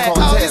 Hey,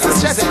 oh, this is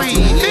just free.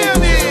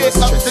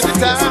 Up to the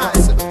time.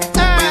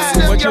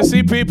 But you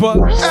see, people,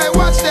 hey,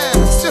 watch that.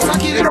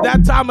 It's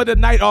that time of the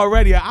night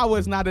already. An hour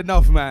is not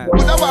enough, man.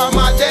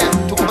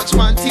 Too much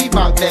man tea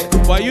back there.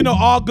 But you know,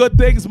 all good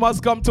things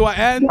must come to an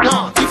end.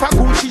 No, if I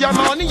Gucci your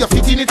money, you're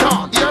fitting it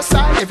on. Your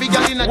side, every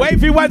girl in a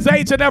Wavy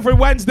Wednesday, each and every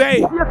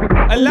Wednesday.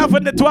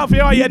 11 to 12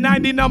 here on your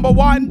 90 number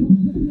one.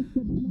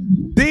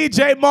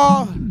 DJ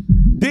Moore,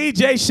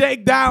 DJ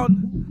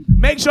Shakedown.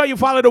 Make sure you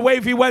follow the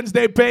Wavy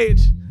Wednesday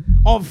page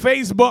on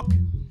Facebook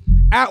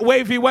at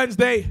Wavy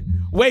Wednesday.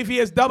 Wavy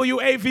is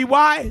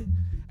W-A-V-Y.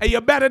 And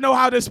you better know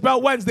how to spell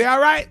Wednesday, all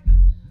right?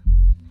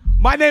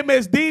 My name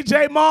is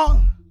DJ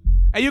Moore.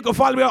 And you can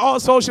follow me on all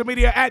social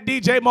media at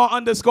DJ Moore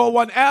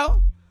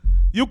 _1L.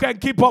 You can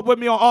keep up with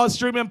me on all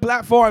streaming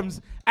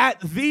platforms at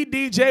The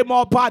DJ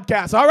Mal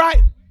Podcast. All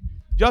right?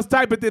 Just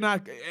type it in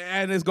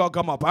and it's going to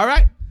come up. All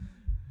right?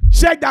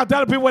 Shakedown.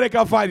 Tell the people where they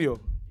can find you.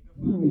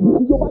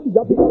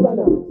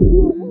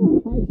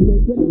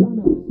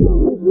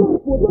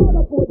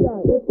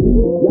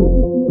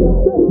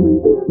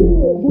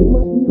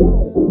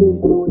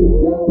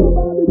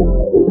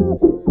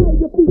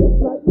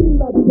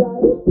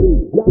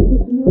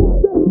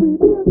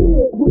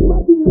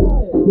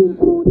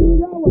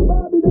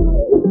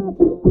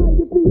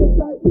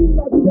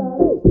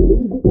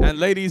 And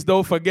ladies,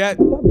 don't forget,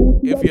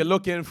 if you're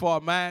looking for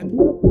a man,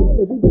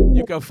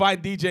 you can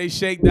find DJ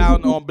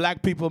Shakedown on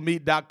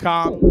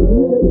blackpeoplemeet.com,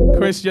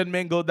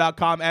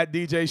 christianmingle.com, at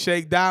DJ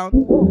Shakedown.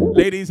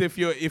 Ladies, if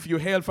you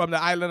hail from the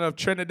island of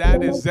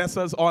Trinidad, it's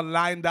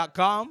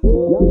zessasonline.com.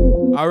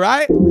 All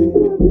right?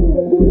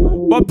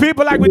 But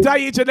people, like we tell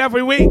you each and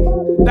every week,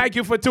 thank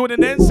you for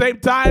tuning in. Same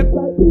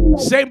time,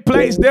 same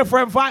place,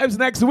 different vibes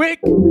next week.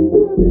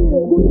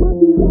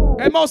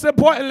 And most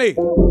importantly,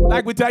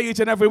 like we tell you each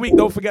and every week,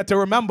 don't forget to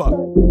remember,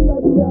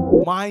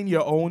 mind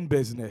your own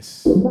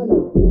business.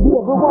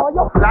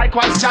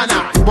 Likewise,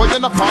 Jana, boy, you're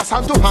not pass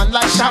hand to hand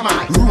like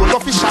Shama. Rule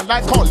official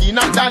like Colleen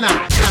and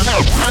Dana.